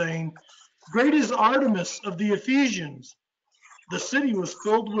shouting, saying, "Great is Artemis of the Ephesians." The city was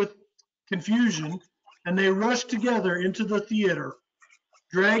filled with confusion, and they rushed together into the theater,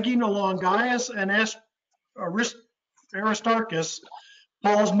 dragging along Gaius and Aristarchus,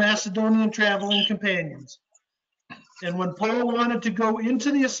 Paul's Macedonian traveling companions. And when Paul wanted to go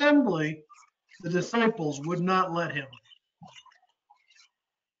into the assembly, the disciples would not let him.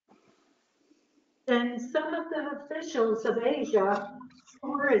 Then some of the officials of Asia,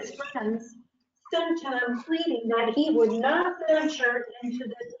 who were his friends, sent to him pleading that he would not venture into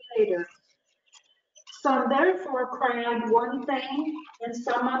the theater. Some therefore cried one thing and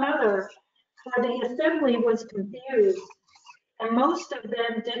some another, for the assembly was confused, and most of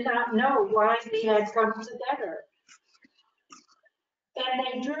them did not know why they had come together. And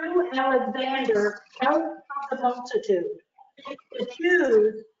they drew Alexander out of the multitude. The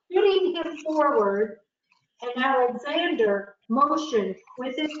Jews, putting him forward, and Alexander motioned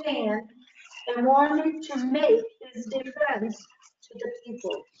with his hand and wanted to make his defense to the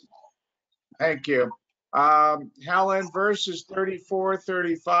people. Thank you. Helen, verses 34,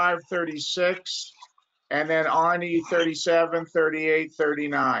 35, 36, and then Arnie, 37, 38,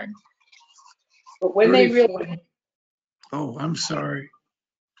 39. But when they realized, Oh, I'm sorry.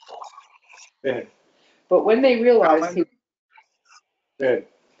 Good. but when they realized Helen? Good.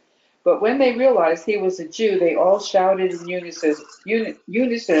 But when they realized he was a Jew, they all shouted in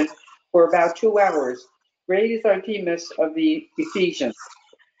unison for about 2 hours, "Great is Artemis of the Ephesians."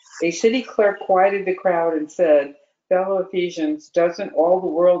 A city clerk quieted the crowd and said, "Fellow Ephesians, doesn't all the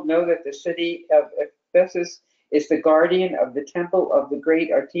world know that the city of Ephesus is the guardian of the temple of the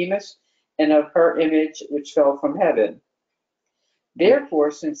great Artemis and of her image which fell from heaven.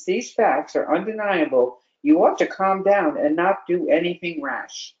 Therefore, since these facts are undeniable, you ought to calm down and not do anything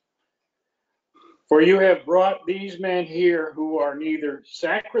rash. For you have brought these men here who are neither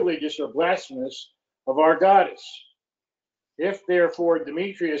sacrilegious or blasphemous of our goddess. If therefore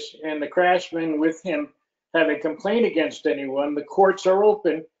Demetrius and the craftsmen with him have a complaint against anyone, the courts are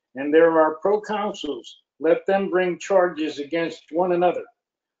open and there are proconsuls. Let them bring charges against one another.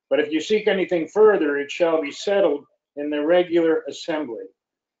 But if you seek anything further, it shall be settled in the regular assembly.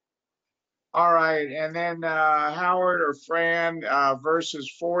 All right, and then Howard or Fran, verses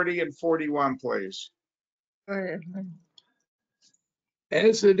 40 and 41, please. Go ahead.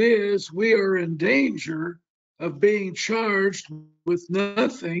 As it is, we are in danger of being charged with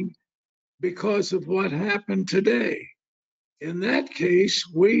nothing because of what happened today. In that case,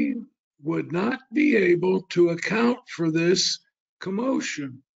 we would not be able to account for this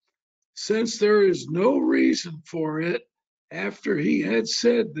commotion, since there is no reason for it. After he had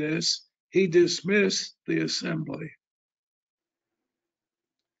said this, he dismissed the assembly.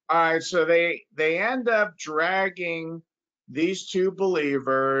 All right, so they end up dragging these two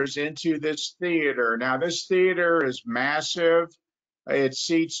believers into this theater. Now, this theater is massive. It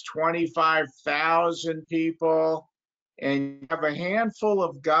seats 25,000 people, and you have a handful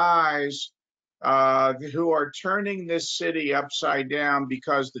of guys who are turning this city upside down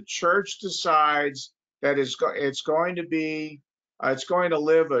because the church decides that it's going to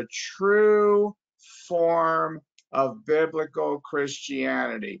live a true form of biblical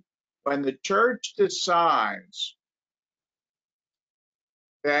Christianity. When the church decides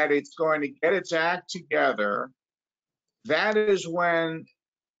that it's going to get its act together, that is when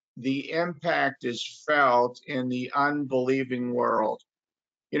the impact is felt in the unbelieving world.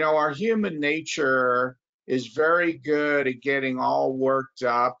 You know, our human nature is very good at getting all worked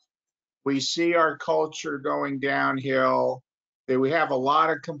up. We see our culture going downhill. That we have a lot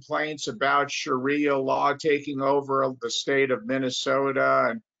of complaints about Sharia law taking over the state of Minnesota,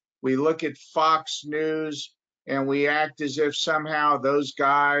 and we look at Fox News and we act as if somehow those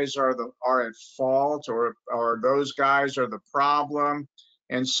guys are at fault, or those guys are the problem.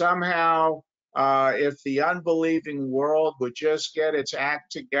 And somehow, if the unbelieving world would just get its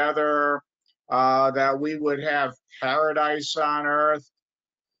act together, that we would have paradise on earth.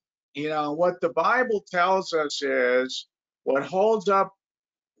 You know, what the Bible tells us is what holds up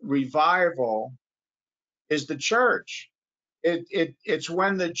revival is the church. It's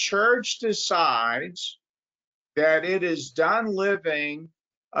when the church decides that it is done living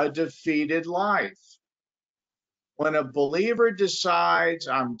a defeated life. When a believer decides,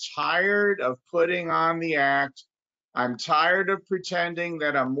 I'm tired of putting on the act, I'm tired of pretending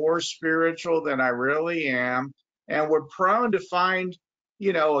that I'm more spiritual than I really am, and we're prone to find,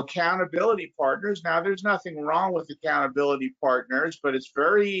 accountability partners. Now, there's nothing wrong with accountability partners, but it's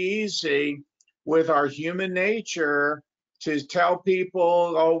very easy with our human nature to tell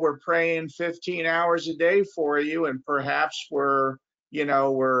people, oh, we're praying 15 hours a day for you, and perhaps we're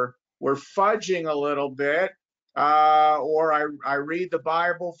fudging a little bit. Or I read the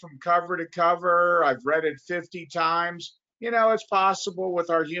Bible from cover to cover. I've read it 50 times. It's possible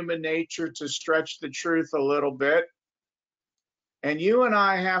with our human nature to stretch the truth a little bit. And you and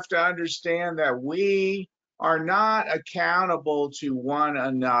I have to understand that we are not accountable to one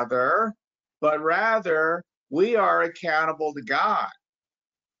another, but rather we are accountable to God.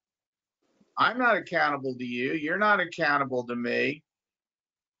 I'm not accountable to you. You're not accountable to me.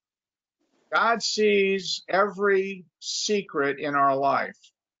 God sees every secret in our life.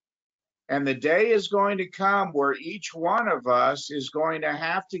 And the day is going to come where each one of us is going to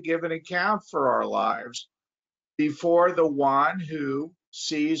have to give an account for our lives before the one who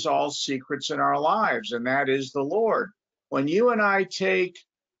sees all secrets in our lives, and that is the Lord. When you and I take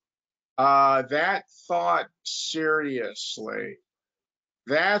that thought seriously,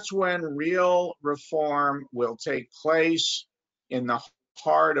 that's when real reform will take place in the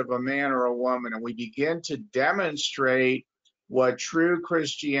heart of a man or a woman, and we begin to demonstrate what true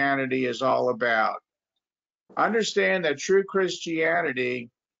Christianity is all about. Understand that true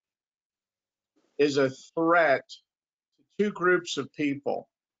Christianity is a threat to two groups of people.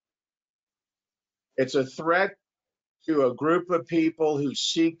 It's a threat to a group of people who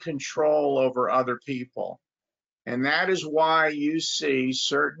seek control over other people. And that is why you see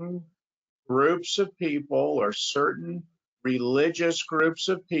certain groups of people or certain religious groups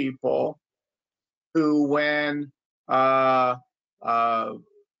of people who, when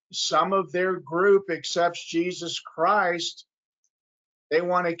some of their group accepts Jesus Christ, they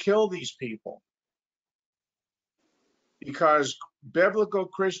want to kill these people. because biblical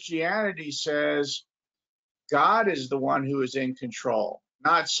Christianity says God is the one who is in control,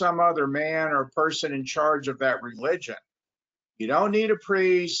 not some other man or person in charge of that religion. You don't need a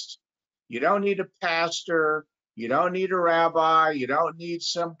priest. You don't need a pastor. You don't need a rabbi. You don't need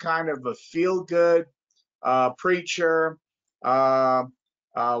some kind of a feel-good preacher.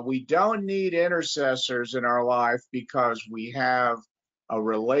 We don't need intercessors in our life because we have a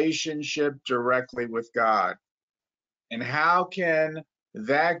relationship directly with God. And how can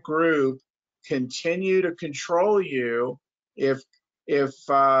that group continue to control you if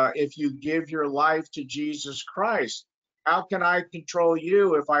you give your life to Jesus Christ? How can I control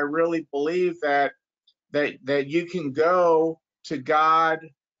you if I really believe that you can go to God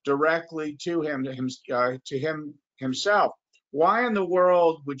directly to him himself? Why in the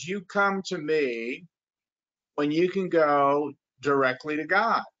world would you come to me when you can go directly to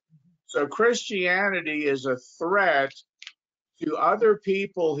God? So Christianity is a threat to other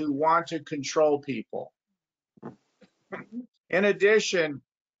people who want to control people. In addition,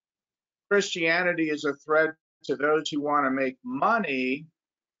 Christianity is a threat to those who want to make money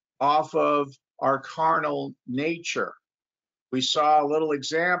off of our carnal nature. We saw a little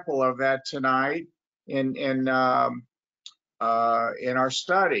example of that tonight in our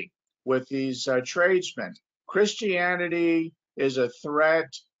study with these tradesmen. Christianity is a threat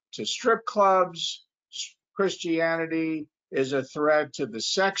to strip clubs. Christianity is a threat to the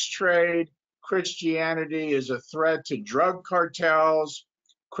sex trade. Christianity is a threat to drug cartels.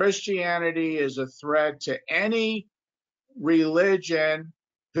 Christianity is a threat to any religion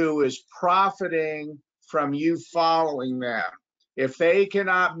who is profiting from you following them. If they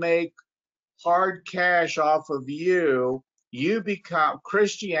cannot make hard cash off of you,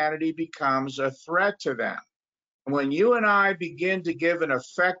 Christianity becomes a threat to them. And when you and I begin to give an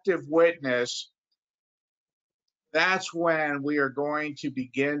effective witness, that's when we are going to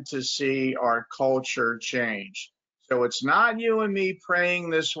begin to see our culture change. So it's not you and me praying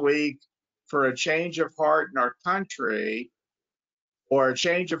this week for a change of heart in our country or a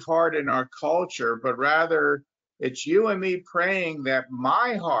change of heart in our culture, but rather it's you and me praying that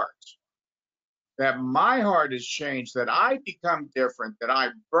my heart is changed, that I become different, that I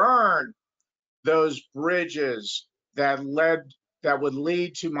burn those bridges that would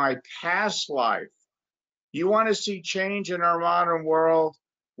lead to my past life. You want to see change in our modern world?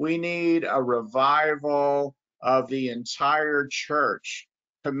 We need a revival of the entire church,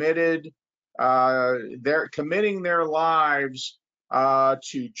 committing their lives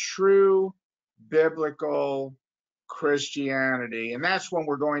to true biblical Christianity. And that's when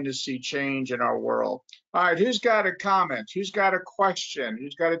we're going to see change in our world. All right, who's got a comment? Who's got a question?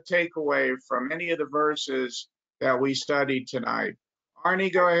 Who's got a takeaway from any of the verses that we studied tonight?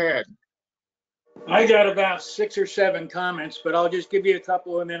 Arnie, go ahead. I got about 6 or 7 comments, but I'll just give you a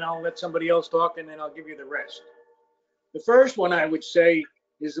couple and then I'll let somebody else talk and then I'll give you the rest. The first one I would say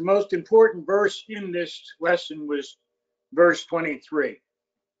is the most important verse in this lesson was verse 23,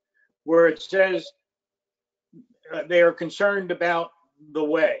 where it says they are concerned about the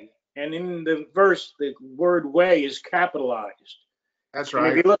way. And in the verse, the word way is capitalized. That's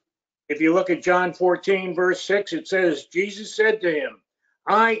right. And if you look at John 14, verse 6, it says, Jesus said to him,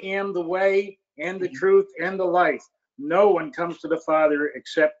 I am the way and the truth and the life. No one comes to the Father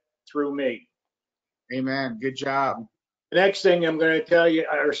except through me. Amen. Good job. The next thing I'm going to tell you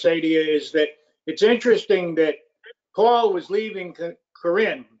or say to you is that it's interesting that Paul was leaving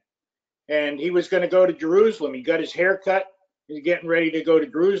Corinth and he was going to go to Jerusalem. He got his hair cut. He's getting ready to go to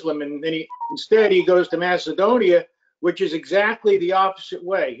Jerusalem. And then instead he goes to Macedonia, which is exactly the opposite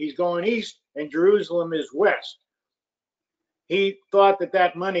way. He's going east and Jerusalem is west. He thought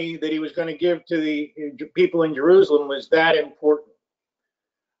that money that he was going to give to the people in Jerusalem was that important.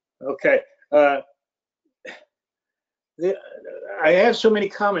 Okay. I have so many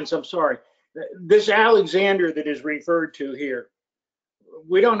comments. I'm sorry. This Alexander that is referred to here,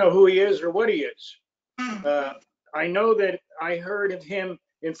 we don't know who he is or what he is. I know that I heard of him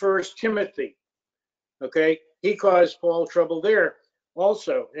in 1 Timothy. Okay. He caused Paul trouble there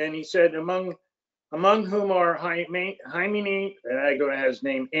also. And he said, among whom are Hymenaeus, I don't have his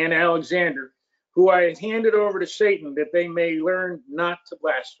name, and Alexander, who I have handed over to Satan that they may learn not to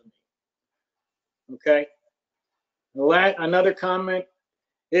blaspheme. Okay. Another comment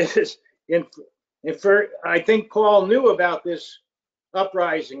is I think Paul knew about this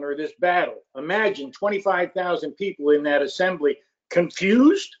uprising or this battle. Imagine 25,000 people in that assembly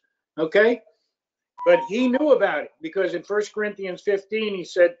confused. Okay. But he knew about it because in 1 Corinthians 15, he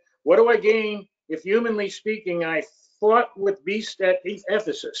said, what do I gain if humanly speaking, I fought with beasts at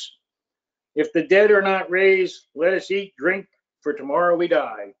Ephesus? If the dead are not raised, let us eat, drink, for tomorrow we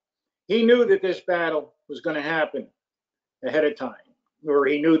die. He knew that this battle was going to happen ahead of time, or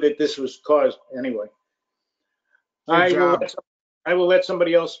he knew that this was caused anyway. Good job. I will let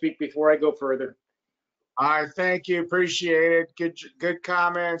somebody else speak before I go further. I thank you. Appreciate it. Good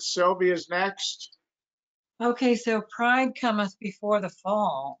comments. Sylvia's next. Okay, so pride cometh before the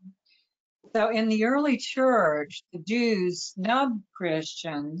fall. So in the early church, the Jews snubbed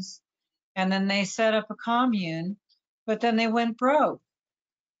Christians, and then they set up a commune, but then they went broke.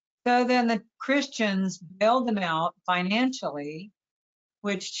 So then the Christians bailed them out financially,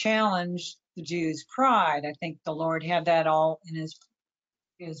 which challenged the Jews' pride. I think the Lord had that all in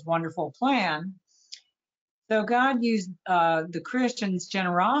his wonderful plan. So God used the Christians'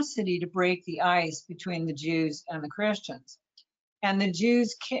 generosity to break the ice between the Jews and the Christians. And the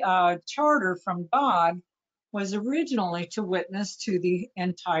Jews' charter from God was originally to witness to the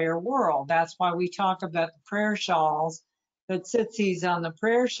entire world. That's why we talk about the prayer shawls. The tzitzis on the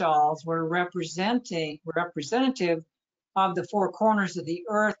prayer shawls were representative of the four corners of the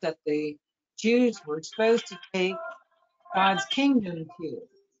earth that the Jews were supposed to take God's kingdom to.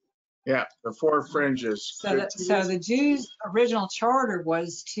 Yeah, the four fringes. So the Jews' original charter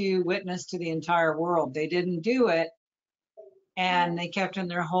was to witness to the entire world. They didn't do it, and they kept in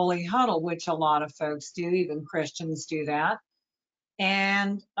their holy huddle, which a lot of folks do, even Christians do that.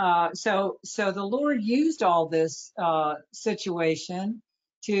 And so the Lord used all this situation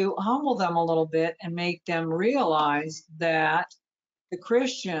to humble them a little bit and make them realize that the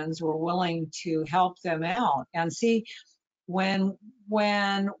Christians were willing to help them out. And see, when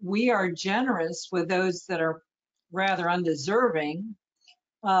we are generous with those that are rather undeserving,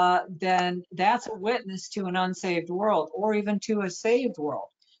 then that's a witness to an unsaved world, or even to a saved world.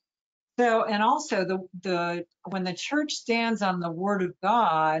 So, and also when the church stands on the word of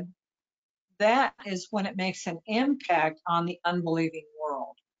God, that is when it makes an impact on the unbelieving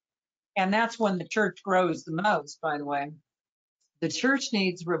world. And that's when the church grows the most, by the way. The church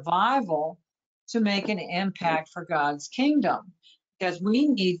needs revival to make an impact for God's kingdom, because we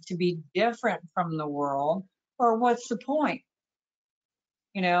need to be different from the world, or what's the point?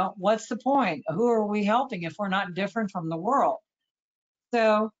 You know, what's the point? Who are we helping if we're not different from the world?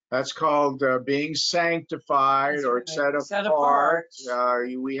 So that's called being sanctified, or right, set apart.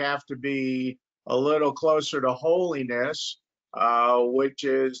 We have to be a little closer to holiness, which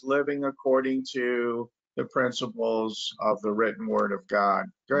is living according to the principles of the written word of God.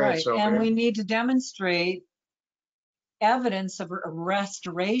 Go ahead, right, Sylvia. and we need to demonstrate evidence of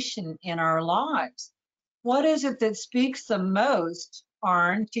restoration in our lives. What is it that speaks the most,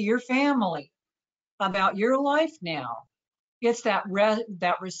 Arn, to your family about your life now? It's that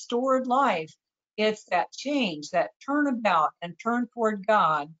restored life. It's that change, that turnabout and turn toward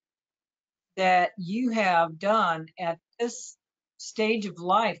God that you have done at this stage of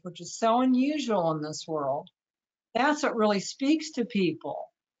life, which is so unusual in this world. That's what really speaks to people.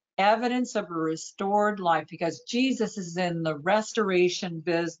 Evidence of a restored life, because Jesus is in the restoration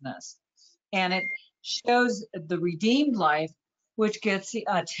business, and it shows the redeemed life, which gets the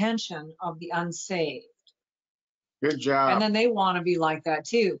attention of the unsaved. Good job. And then they want to be like that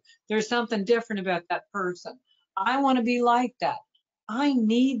too. There's something different about that person. I want to be like that. I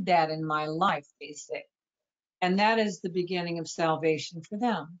need that in my life, they say. And that is the beginning of salvation for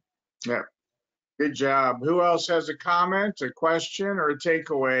them. Yeah. Good job. Who else has a comment, a question, or a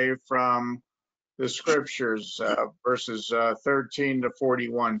takeaway from the scriptures, verses 13 to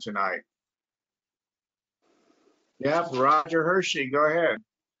 41 tonight? Yeah, Roger Hershey, go ahead.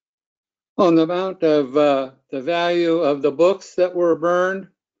 On the amount of the value of the books that were burned,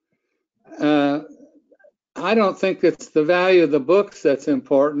 I don't think it's the value of the books that's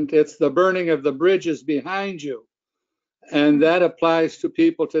important. It's the burning of the bridges behind you. And that applies to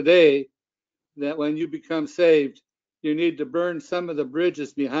people today, that when you become saved, you need to burn some of the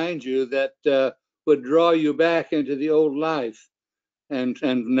bridges behind you that would draw you back into the old life, and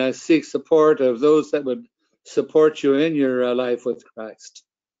seek support of those that would support you in your life with Christ.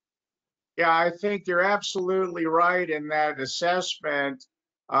 Yeah, I think you're absolutely right in that assessment.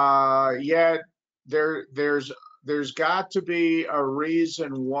 Yet there's got to be a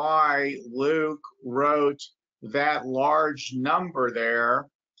reason why Luke wrote that large number there,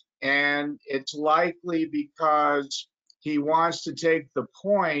 and it's likely because he wants to take the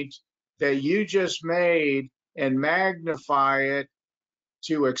point that you just made and magnify it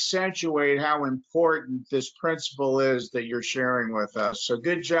to accentuate how important this principle is that you're sharing with us. So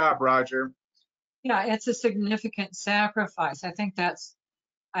good job, Roger. Yeah, it's a significant sacrifice. I think that's,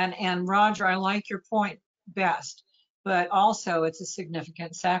 and Roger, I like your point best. but also it's a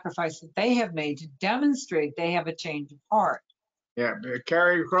significant sacrifice that they have made to demonstrate they have a change of heart. Yeah,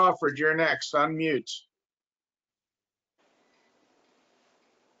 Carrie Crawford, you're next. Unmute.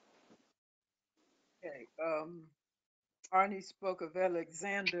 Okay. Arnie spoke of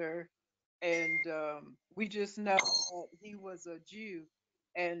Alexander, and we just know that he was a Jew,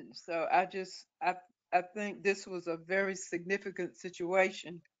 and so I think this was a very significant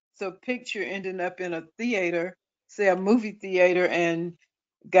situation. So picture ending up in a theater, say a movie theater, and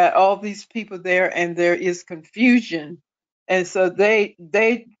got all these people there, and there is confusion, and so they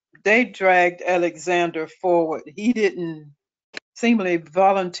dragged Alexander forward. He didn't seemingly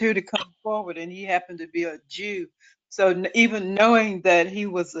volunteer to come forward, and he happened to be a Jew. So even knowing that he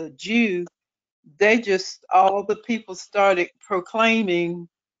was a Jew, all the people started proclaiming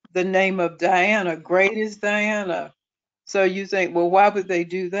the name of Diana. Great is Diana. So you think, well, why would they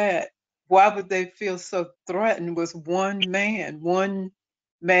do that? Why would they feel so threatened with one man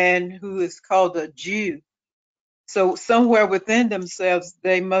who is called a Jew? So somewhere within themselves,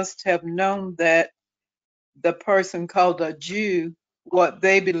 they must have known that the person called a Jew, what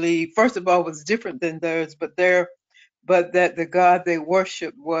they believed, first of all, was different than theirs, but that the God they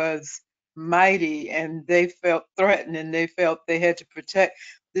worshiped was mighty, and they felt threatened, and they felt they had to protect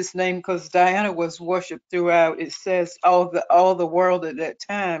this name because Diana was worshipped throughout. It says all the world at that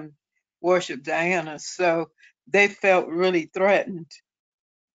time worshiped Diana, so they felt really threatened.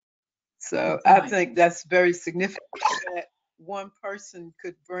 So I think that's very significant that one person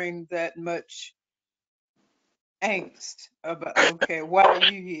could bring that much angst about, okay, why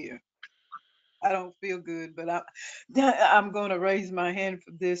are you here? I don't feel good, but I'm going to raise my hand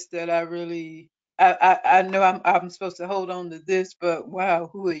for this. That I know I'm supposed to hold on to this, but wow,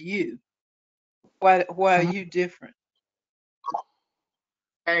 who are you? Why are you different?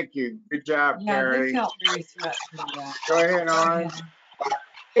 Thank you. Good job, Yeah, they Carrie. felt very threatened by that. Go ahead, Arn.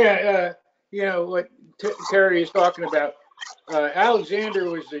 Yeah, you know what Terry is talking about.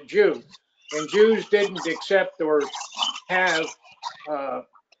 Alexander was a Jew, and Jews didn't accept or have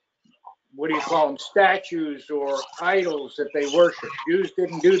what do you call them, statues or idols that they worship. Jews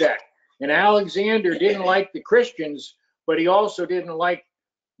didn't do that. And Alexander didn't like the Christians, but he also didn't like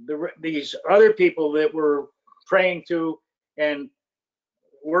these other people that were praying to and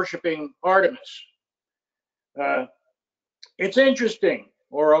worshiping Artemis. It's interesting,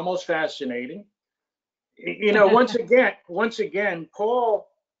 or almost fascinating. You know, once again, Paul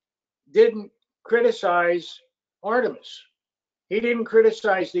didn't criticize Artemis. He didn't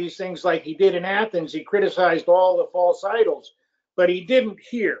criticize these things like he did in Athens. He criticized all the false idols, but he didn't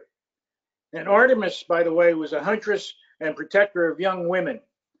here. And Artemis, by the way, was a huntress and protector of young women.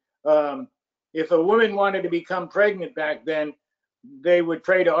 If a woman wanted to become pregnant back then, they would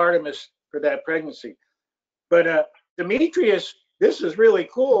pray to Artemis for that pregnancy. But Demetrius, this is really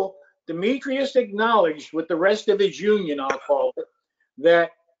cool. Demetrius acknowledged with the rest of his union, I'll call it,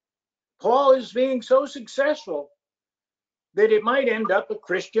 that Paul is being so successful that it might end up a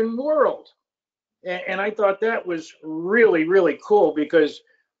Christian world. And I thought that was really, really cool because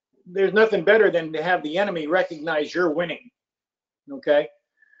there's nothing better than to have the enemy recognize you're winning. Okay.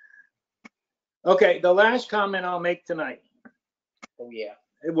 Okay. The last comment I'll make tonight. Oh, yeah.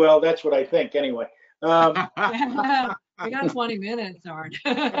 Well, that's what I think anyway. We got 20 minutes, Arn.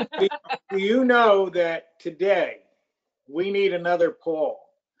 Do you know that today we need another Paul?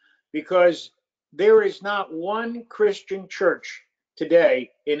 Because there is not one Christian church today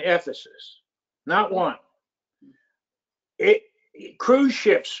in Ephesus. Not one. Cruise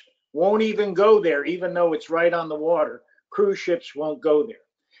ships won't even go there, even though it's right on the water. Cruise ships won't go there.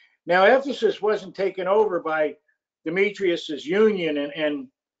 Now, Ephesus wasn't taken over by Demetrius's union and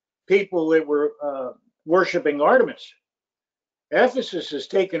people that were worshiping Artemis. Ephesus is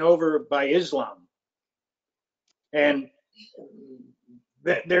taken over by Islam. And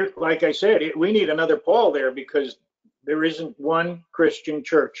there, like I said, we need another Paul there because there isn't one Christian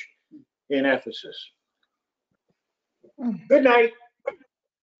church in Ephesus. Good night.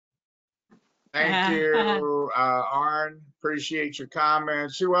 Thank you, Arn. Appreciate your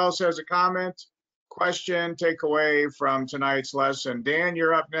comments. Who else has a comment, question, takeaway from tonight's lesson? Dan,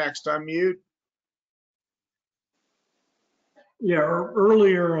 you're up next. Unmute. Yeah,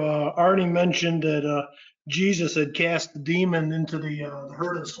 earlier Arnie mentioned that Jesus had cast the demon into the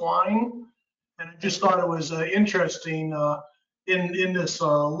herd of swine, and I just thought it was interesting. In this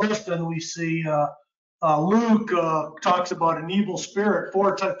lesson, we see Luke talks about an evil spirit.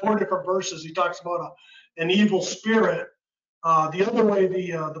 Four different verses. He talks about an evil spirit. The other way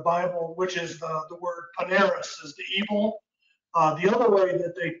the Bible, which is the word paneros, is the evil. The other way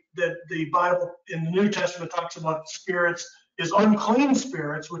that the Bible in the New Testament talks about spirits is unclean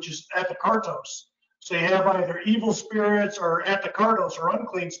spirits, which is epichartos. So you have either evil spirits or epichartos or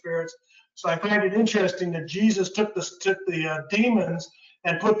unclean spirits. So I find it interesting that Jesus took the demons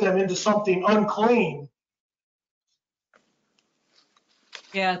and put them into something unclean.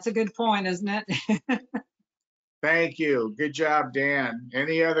 Yeah, it's a good point, isn't it? Thank you. Good job, Dan.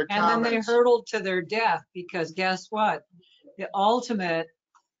 Any other And then they comments? hurtled to their death because guess what? The ultimate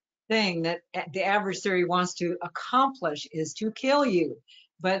thing that the adversary wants to accomplish is to kill you.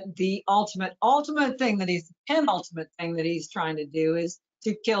 But the ultimate thing that penultimate thing that he's trying to do is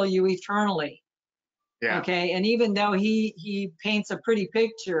to kill you eternally. Yeah. Okay. And even though he paints a pretty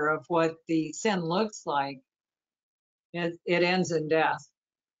picture of what the sin looks like, it ends in death.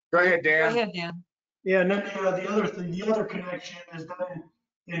 Go ahead, Dan. Go ahead, Dan. Yeah, and then the other connection is done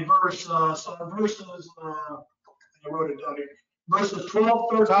in verses, I wrote it down here, verses 12,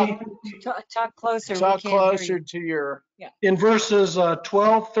 13. Talk closer. Talk We can't hear closer you. to your. Yeah. In verses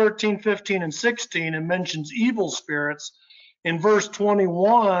 12, 13, 15, and 16, it mentions evil spirits. In verse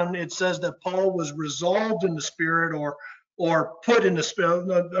 21, it says that Paul was resolved in the spirit or put in the spirit.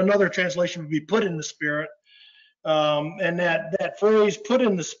 Another translation would be put in the spirit. And that phrase put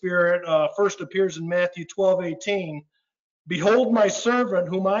in the spirit first appears in Matthew 12:18. Behold my servant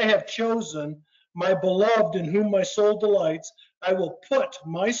whom I have chosen, my beloved in whom my soul delights. I will put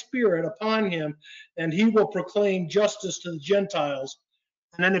my spirit upon him and he will proclaim justice to the Gentiles.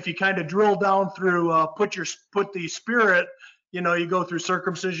 And then if you kind of drill down through put the spirit, you go through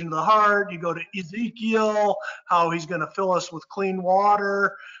circumcision of the heart, you go to Ezekiel, how he's going to fill us with clean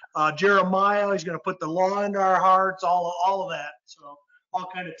water. Jeremiah, he's going to put the law into our hearts, all of that. So all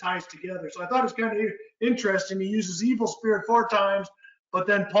kind of ties together. So I thought it was kind of interesting. He uses evil spirit 4 times, but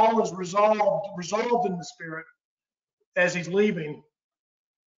then Paul is resolved in the spirit as he's leaving.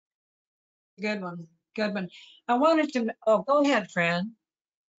 Good one. Good one. I wanted to, go ahead, Fran.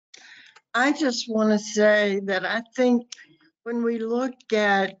 I just want to say that I think when we look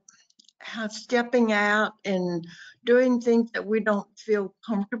at how stepping out and doing things that we don't feel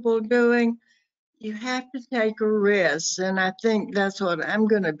comfortable doing, you have to take a risk. And I think that's what I'm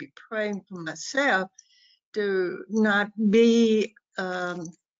going to be praying for myself, to not be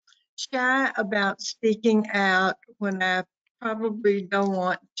shy about speaking out when I probably don't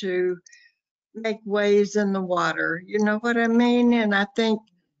want to make waves in the water. You know what I mean? And I think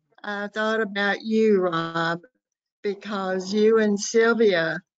I thought about you, Rob, because you and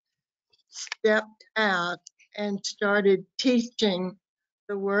Sylvia stepped out and started teaching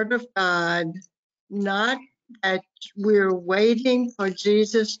the Word of God, not that we're waiting for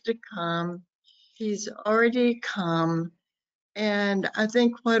Jesus to come. He's already come. And I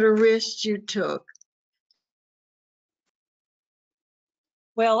think what a risk you took.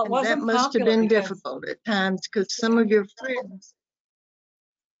 Well, it And wasn't that must have popular been because difficult at times because some of your friends,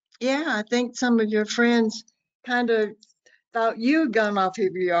 I think some of your friends kind of thought you'd gone off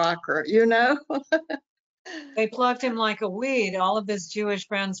of your rocker, they plucked him like a weed. All of his Jewish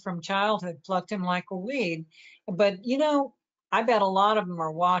friends from childhood plucked him like a weed. But, I bet a lot of them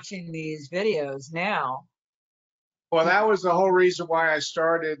are watching these videos now. Well, that was the whole reason why I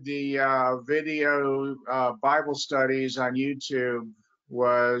started the video Bible studies on YouTube.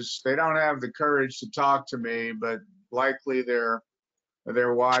 Was they don't have the courage to talk to me, but likely they're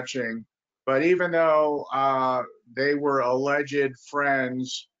watching. But even though they were alleged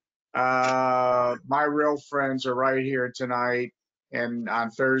friends, my real friends are right here tonight. And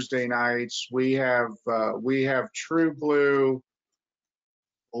on Thursday nights, we have true blue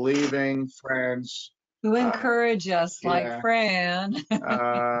believing friends Who encourage us like yeah. Fran.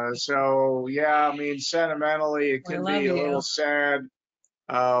 So yeah, I mean, sentimentally, it We can love be a you. little sad.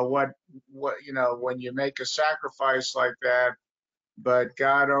 What when you make a sacrifice like that, but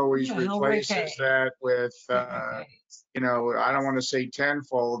God always Yeah, he'll repay. replaces that with I don't want to say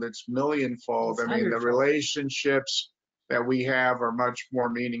tenfold, it's millionfold. It's I mean, the hundredfold. relationships that we have are much more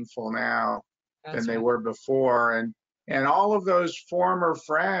meaningful now than they were before. And all of those former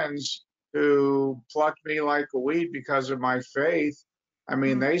friends who plucked me like a weed because of my faith, I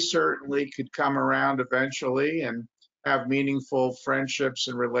mean, they certainly could come around eventually and have meaningful friendships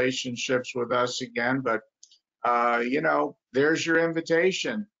and relationships with us again. But, there's your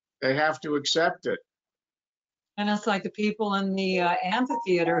invitation. They have to accept it. And it's like the people in the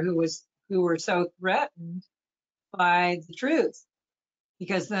amphitheater who were so threatened by the truth,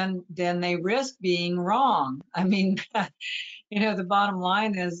 because then they risk being wrong. I mean, the bottom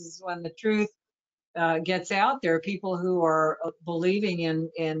line is when the truth gets out there, people who are believing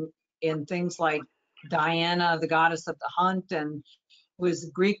in things like Diana, the goddess of the hunt, and was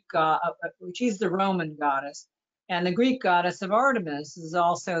Greek, she's the Roman goddess. And the Greek goddess of Artemis is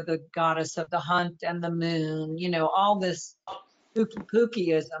also the goddess of the hunt and the moon, all this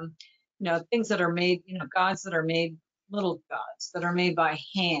pooky-pookeyism, things that are made, gods that are made, little gods that are made by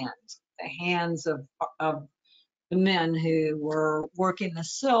hand, the hands of the men who were working the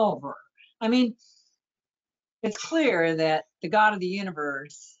silver. I mean, it's clear that the God of the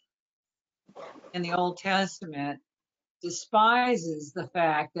universe in the Old Testament despises the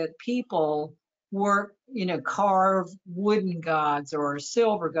fact that people work, carve wooden gods or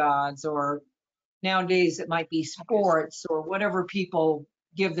silver gods, or nowadays it might be sports or whatever people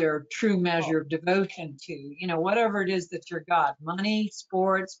give their true measure of devotion to, whatever it is that your God, money,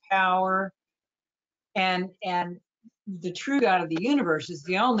 sports, power, and the true God of the universe is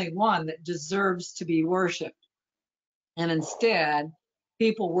the only one that deserves to be worshiped. And instead,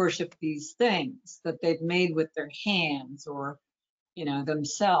 people worship these things that they've made with their hands or,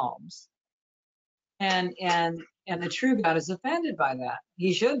 themselves. And the true God is offended by that.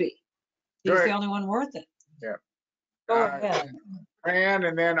 He should be. He's Good. the only one worth it. Yeah. Go ahead. Fran,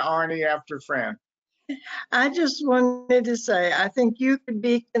 and then Arnie after Fran. I just wanted to say, I think you could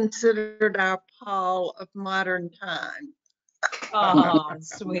be considered our Paul of modern time. Oh,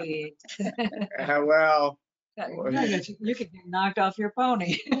 sweet. Well, You could get knocked off your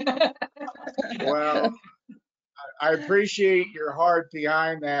pony. well, I appreciate your heart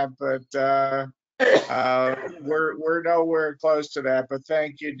behind that, but we're nowhere close to that. But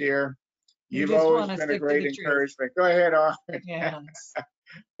thank you, dear. You You've just always wanna been a stick to great the truth. encouragement. Go ahead, Arnie. Yes.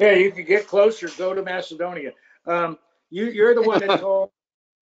 Yeah, you can get closer. Go to Macedonia. You're the one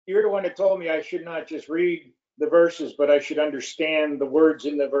that told me I should not just read the verses, but I should understand the words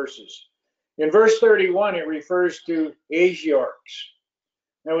in the verses. In verse 31, it refers to Iyyars.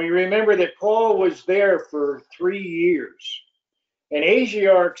 Now we remember that Paul was there for 3 years, and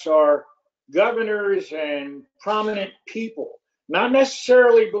Iyyars are governors and prominent people, not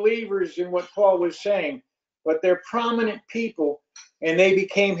necessarily believers in what Paul was saying, but they're prominent people, and they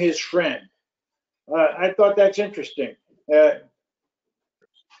became his friend. I thought that's interesting. I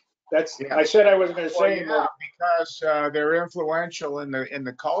said I wasn't going to say Well, yeah, because they're influential in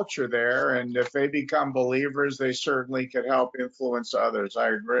the culture there, and if they become believers, they certainly could help influence others. I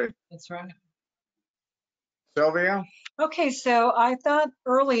agree. That's right. Sylvia? Okay, so I thought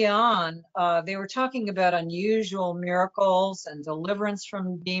early on they were talking about unusual miracles and deliverance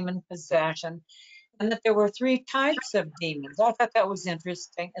from demon possession, and that there were 3 types of demons. I thought that was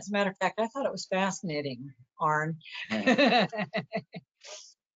interesting. As a matter of fact, I thought it was fascinating, Arn.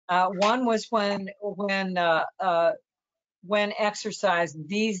 One was when exorcised,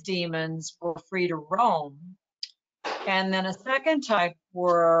 these demons were free to roam. And then a second type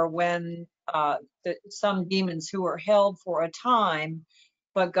were when some demons who were held for a time,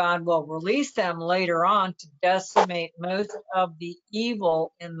 but God will release them later on to decimate most of the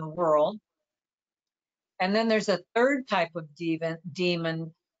evil in the world. And then there's a third type of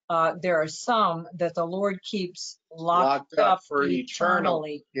demon. There are some that the Lord keeps locked up for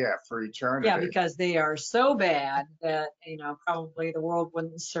eternally. Yeah, for eternity. Yeah, because they are so bad that, probably the world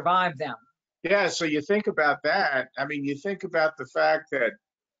wouldn't survive them. Yeah, so you think about that. I mean, you think about the fact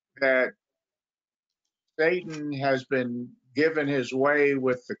that Satan has been given his way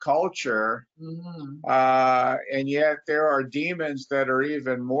with the culture, and yet there are demons that are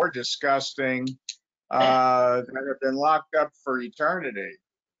even more disgusting that have been locked up for eternity.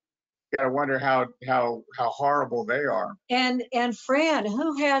 You gotta wonder how horrible they are. And Fran,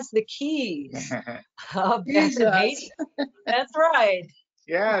 who has the keys of Jesus. That's right.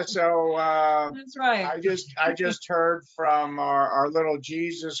 Yeah, so That's right. I just heard from our little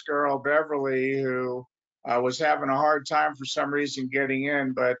Jesus girl Beverly, who was having a hard time for some reason getting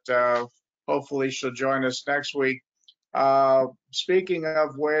in, but hopefully she'll join us next week. Speaking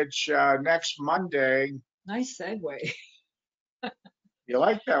of which, next Monday. Nice segue. You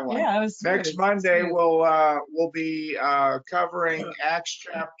like that one? Yeah, it was Next Monday we'll be covering Acts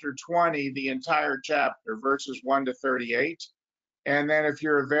chapter 20, the entire chapter, verses 1 to 38. And then if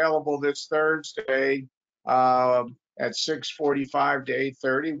you're available this Thursday at 6:45 to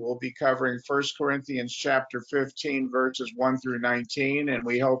 8:30, we'll be covering 1 Corinthians chapter 15, verses 1 through 19. And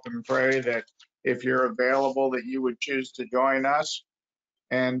we hope and pray that if you're available, that you would choose to join us.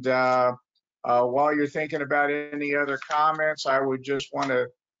 And while you're thinking about any other comments, I would just want to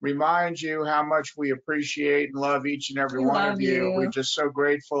remind you how much we appreciate and love each and every one of you. We're just so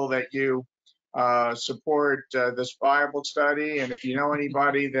grateful that you support this Bible study. And if you know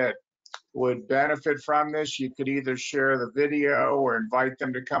anybody that would benefit from this, you could either share the video or invite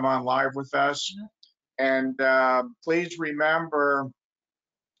them to come on live with us. And please remember,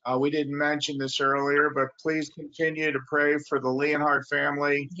 we didn't mention this earlier, but please continue to pray for the Leonhardt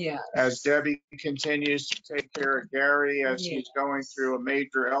family as Debbie continues to take care of Gary as he's going through a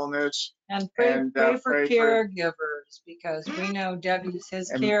major illness. And pray for caregivers, because we know Debbie's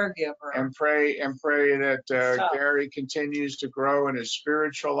his caregiver. And pray that Gary continues to grow in his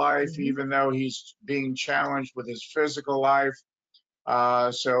spiritual life, even though he's being challenged with his physical life.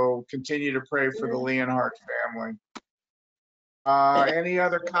 So continue to pray for the Leonhardt family. Any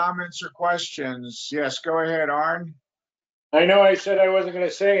other comments or questions? Yes, go ahead, Arn. I know I said I wasn't going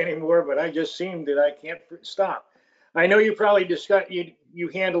to say anymore, but I just seemed that I can't stop. I know you probably discussed, you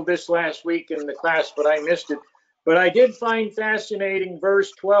handled this last week in the class, but I missed it. But I did find fascinating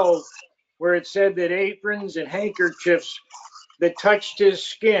verse 12, where it said that aprons and handkerchiefs that touched his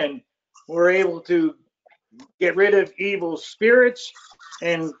skin were able to get rid of evil spirits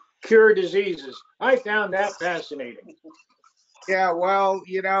and cure diseases. I found that fascinating. Yeah, well,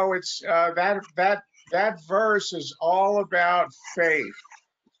 you know, it's that verse is all about faith.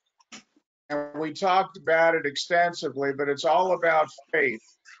 And we talked about it extensively, but it's all about faith.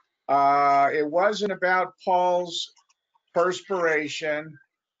 It wasn't about Paul's perspiration,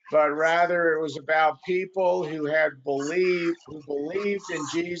 but rather it was about people who believed in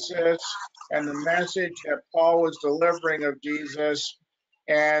Jesus and the message that Paul was delivering of Jesus.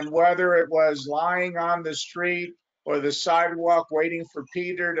 And whether it was lying on the street or the sidewalk waiting for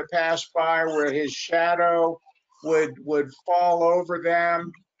Peter to pass by, where his shadow would fall over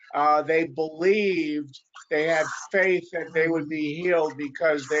them, they believed, they had faith that they would be healed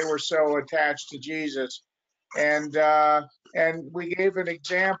because they were so attached to Jesus. And we gave an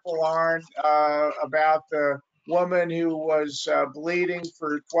example, Arn, about the woman who was bleeding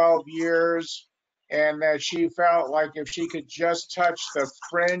for 12 years, and that she felt like if she could just touch the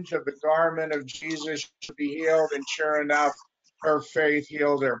fringe of the garment of Jesus, she'd be healed. And sure enough, her faith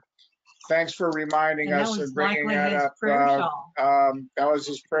healed her. Thanks for reminding us and bringing that up. That was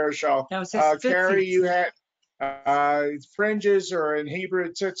his prayer shawl. That was his Carrie, you had fringes, or in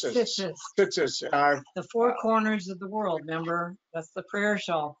Hebrew, tzitzis. Tzitzis. The four corners of the world, remember? That's the prayer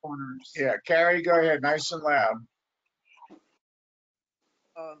shawl corners. Yeah, Carrie, go ahead, nice and loud.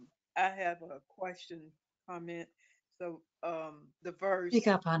 I have a question, comment. So the verse, Speak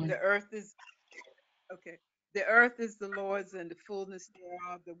up, honey. the earth is the Lord's and the fullness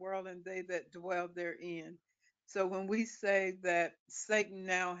thereof, the world and they that dwell therein. So when we say that Satan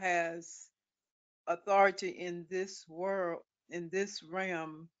now has authority in this world, in this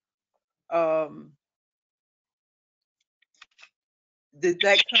realm, did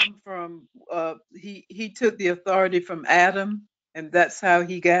that come from he took the authority from Adam, and that's how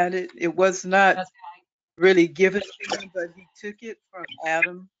he got it? It was not really given to him, but he took it from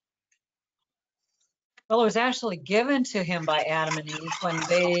Adam. Well, it was actually given to him by Adam and Eve when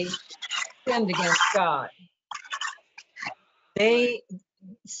they sinned against God.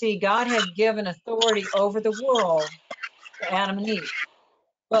 God had given authority over the world to Adam and Eve.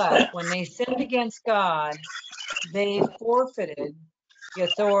 But when they sinned against God, they forfeited the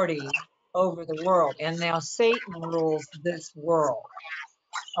authority over the world. And now Satan rules this world.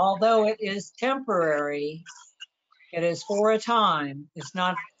 Although it is temporary, it is for a time, it's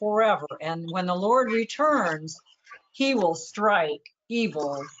not forever. And when the Lord returns, he will strike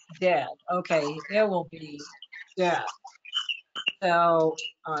evil dead. Okay, it will be dead. So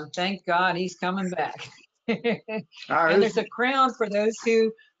thank God he's coming back. And there's a crown for those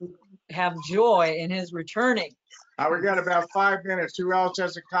who have joy in his returning. We got about 5 minutes. Who else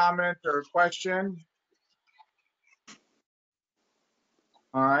has a comment or a question?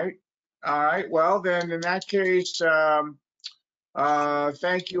 All right. Well, then in that case,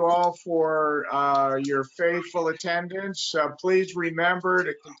 thank you all for your faithful attendance. Please remember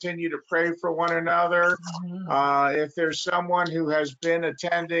to continue to pray for one another. If there's someone who has been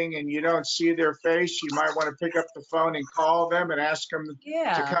attending and you don't see their face, you might want to pick up the phone and call them and ask them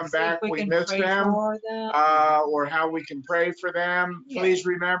to come back. We missed them, or how we can pray for them. Please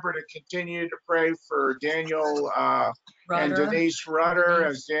remember to continue to pray for Daniel and Denise Rudder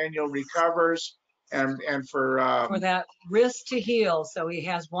as Daniel recovers. And for that wrist to heal, so he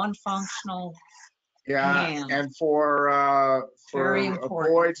has one functional hand. And for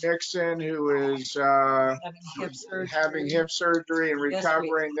Boyd Nixon, who is having hip surgery and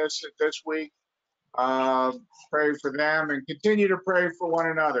recovering this week. Pray for them and continue to pray for one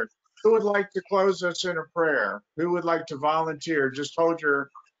another. Who would like to close us in a prayer? Who would like to volunteer? Just hold your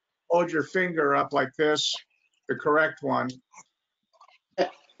finger up like this, the correct one.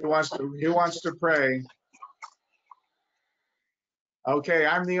 Who wants to pray? Okay,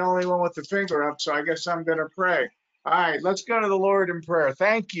 I'm the only one with the finger up, so I guess I'm going to pray. All right, let's go to the Lord in prayer.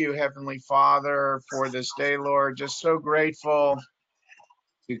 Thank you, Heavenly Father, for this day, Lord. Just so grateful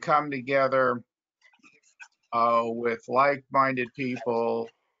to come together with like-minded people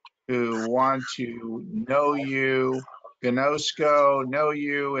who want to know you, gnosko, know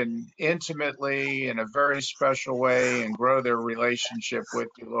you and intimately in a very special way and grow their relationship with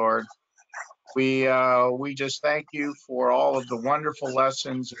you, Lord. We just thank you for all of the wonderful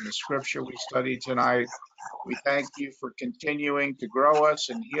lessons in the scripture we studied tonight. We thank you for continuing to grow us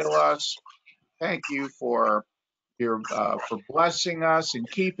and heal us. Thank you for for blessing us and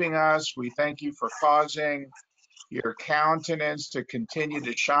keeping us. We thank you for causing your countenance to continue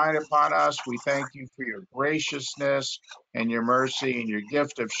to shine upon us. We thank you for your graciousness and your mercy and your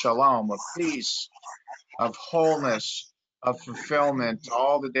gift of shalom, of peace, of wholeness, of fulfillment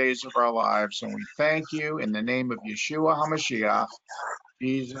all the days of our lives. And we thank you in the name of Yeshua HaMashiach,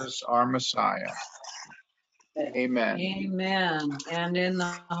 Jesus, our Messiah. Amen. Amen. And in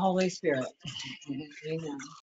the Holy Spirit. Amen.